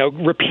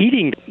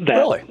 repeating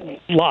that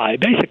lie,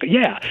 basically.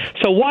 Yeah.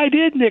 So why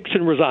did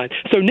Nixon resign?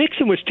 So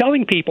Nixon was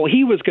telling people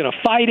he was going to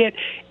fight it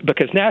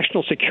because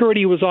national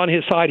security was on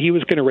his side. He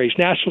was going to raise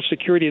national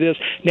security this,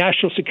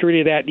 national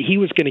security that, and he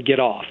was going to get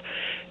off.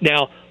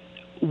 Now,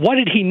 what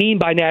did he mean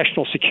by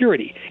national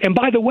security? And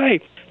by the way,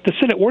 the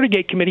Senate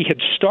Watergate Committee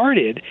had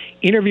started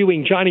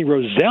interviewing Johnny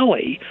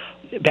Roselli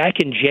back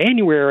in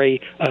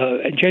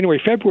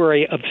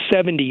February of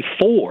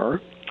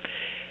 74.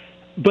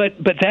 But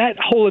that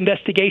whole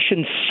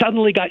investigation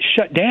suddenly got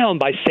shut down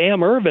by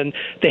Sam Ervin,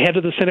 the head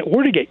of the Senate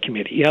Watergate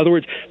Committee. In other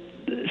words,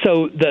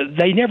 so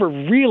they never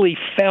really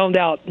found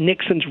out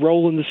Nixon's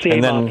role in the CIA.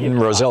 And then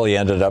Roselli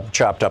ended up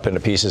chopped up into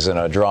pieces in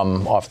a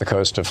drum off the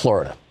coast of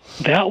Florida.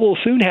 That will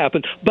soon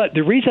happen. But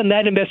the reason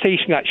that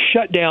investigation got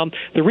shut down,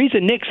 the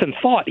reason Nixon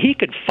thought he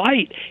could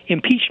fight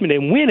impeachment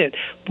and win it,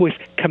 was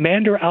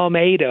Commander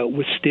Almeida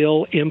was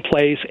still in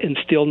place and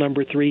still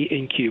number 3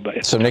 in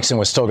Cuba. So Nixon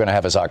was still going to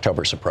have his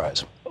October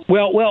surprise.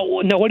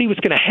 Well, no, what he was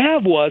going to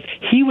have was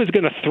he was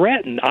going to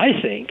threaten,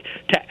 I think,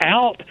 to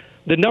out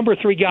the number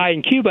 3 guy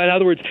in Cuba. In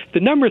other words, the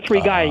number 3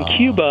 guy in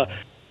Cuba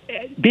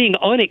being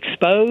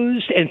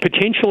unexposed and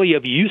potentially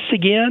of use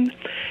again,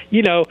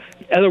 in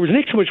other words,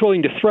 Nixon was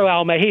willing to throw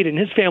Almeida and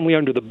his family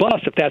under the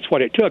bus if that's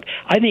what it took.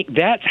 I think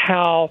that's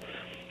how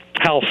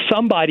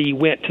somebody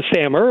went to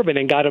Sam Ervin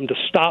and got him to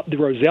stop the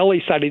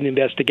Roselli side of the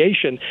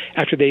investigation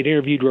after they'd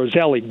interviewed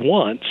Roselli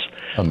once.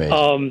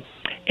 Amazing.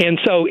 And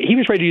so he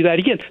was ready to do that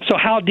again. So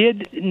how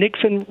did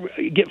Nixon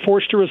get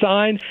forced to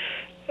resign?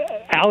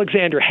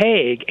 Alexander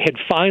Haig had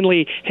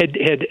finally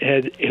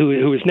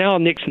who is now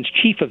Nixon's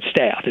chief of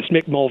staff, is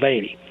Mick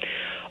Mulvaney.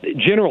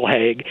 General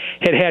Haig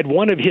had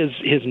one of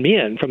his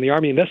men from the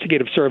Army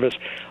Investigative Service,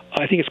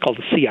 I think it's called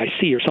the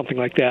CIC or something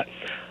like that,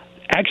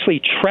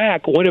 actually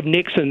track one of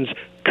Nixon's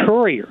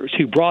couriers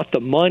who brought the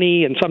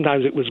money, and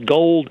sometimes it was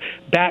gold,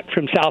 back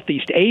from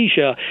Southeast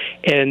Asia,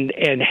 and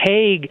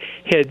Haig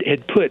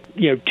had put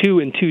two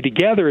and two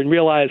together and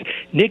realized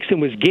Nixon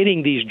was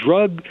getting this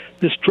drug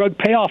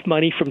payoff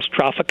money from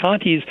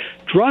Traficante's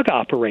drug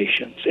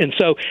operations. And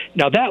so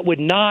now that was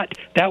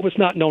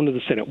not known to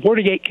the Senate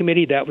Watergate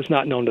Committee, that was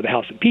not known to the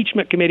House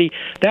Impeachment Committee,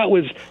 that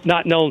was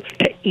not known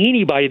to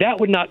anybody. That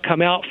would not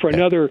come out for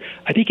another,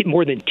 I think,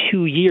 more than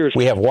 2 years.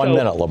 We have 1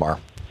 minute, Lamar.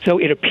 So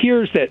it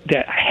appears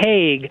that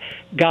Haig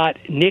got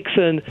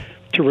Nixon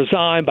to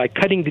resign by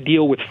cutting the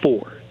deal with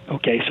Ford.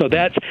 Okay, so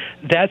that's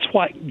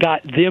what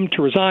got them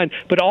to resign.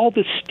 But all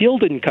this still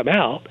didn't come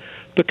out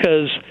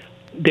because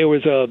there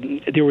was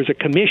a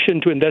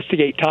commission to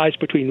investigate ties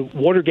between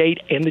Watergate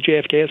and the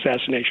JFK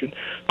assassination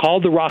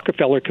called the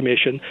Rockefeller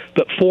Commission,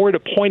 but Ford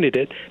appointed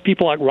it.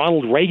 People like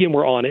Ronald Reagan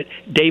were on it.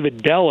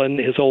 David Bellin,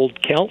 his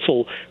old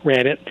counsel,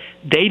 ran it.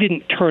 They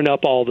didn't turn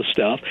up all the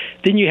stuff.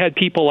 Then you had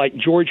people like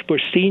George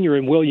Bush Sr.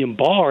 and William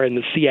Barr in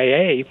the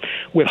CIA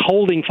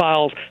withholding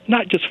files,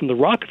 not just from the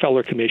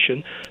Rockefeller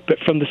Commission, but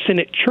from the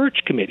Senate Church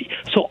Committee.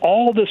 So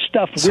all this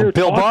stuff we're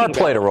Bill talking Barr about,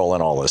 played a role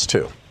in all this,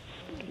 too.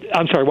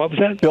 I'm sorry, what was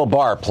that? Bill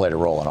Barr played a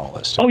role in all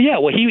this. Oh, yeah.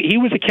 Well, he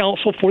was a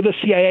counsel for the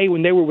CIA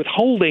when they were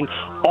withholding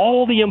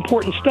all the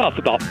important stuff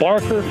about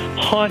Barker,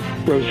 Hunt,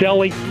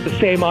 Roselli, the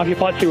CIA mafia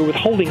plots. They were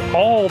withholding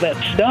all that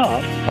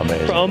stuff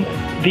from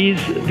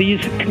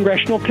these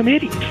congressional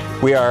committees.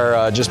 We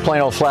are just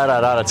plain old flat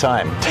out of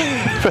time.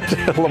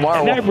 Lamar,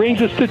 and that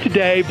brings us to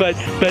today. But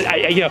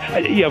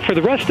for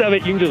the rest of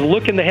it, you can just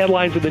look in the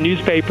headlines of the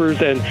newspapers,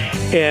 and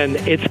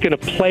it's going to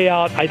play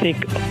out, I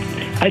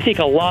think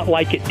a lot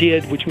like it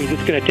did, which means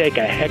it's going to take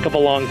a heck of a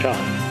long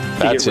time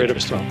to get rid of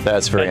Trump.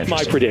 That's very interesting.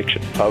 That's my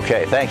prediction.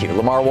 Okay, thank you.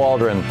 Lamar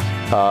Waldron,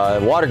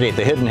 Watergate,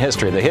 The Hidden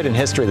History of the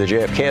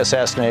JFK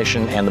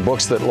assassination, and the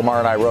books that Lamar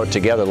and I wrote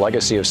together,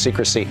 Legacy of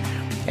Secrecy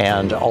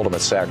and Ultimate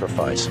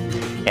Sacrifice.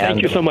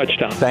 Thank you so much,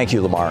 Tom. Thank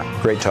you, Lamar.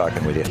 Great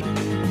talking with you.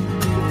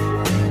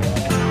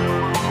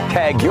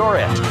 Tag, you're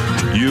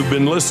it. You've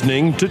been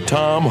listening to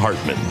Thom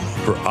Hartmann.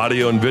 For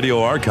audio and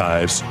video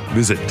archives,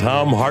 visit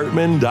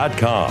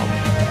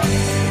thomhartmann.com.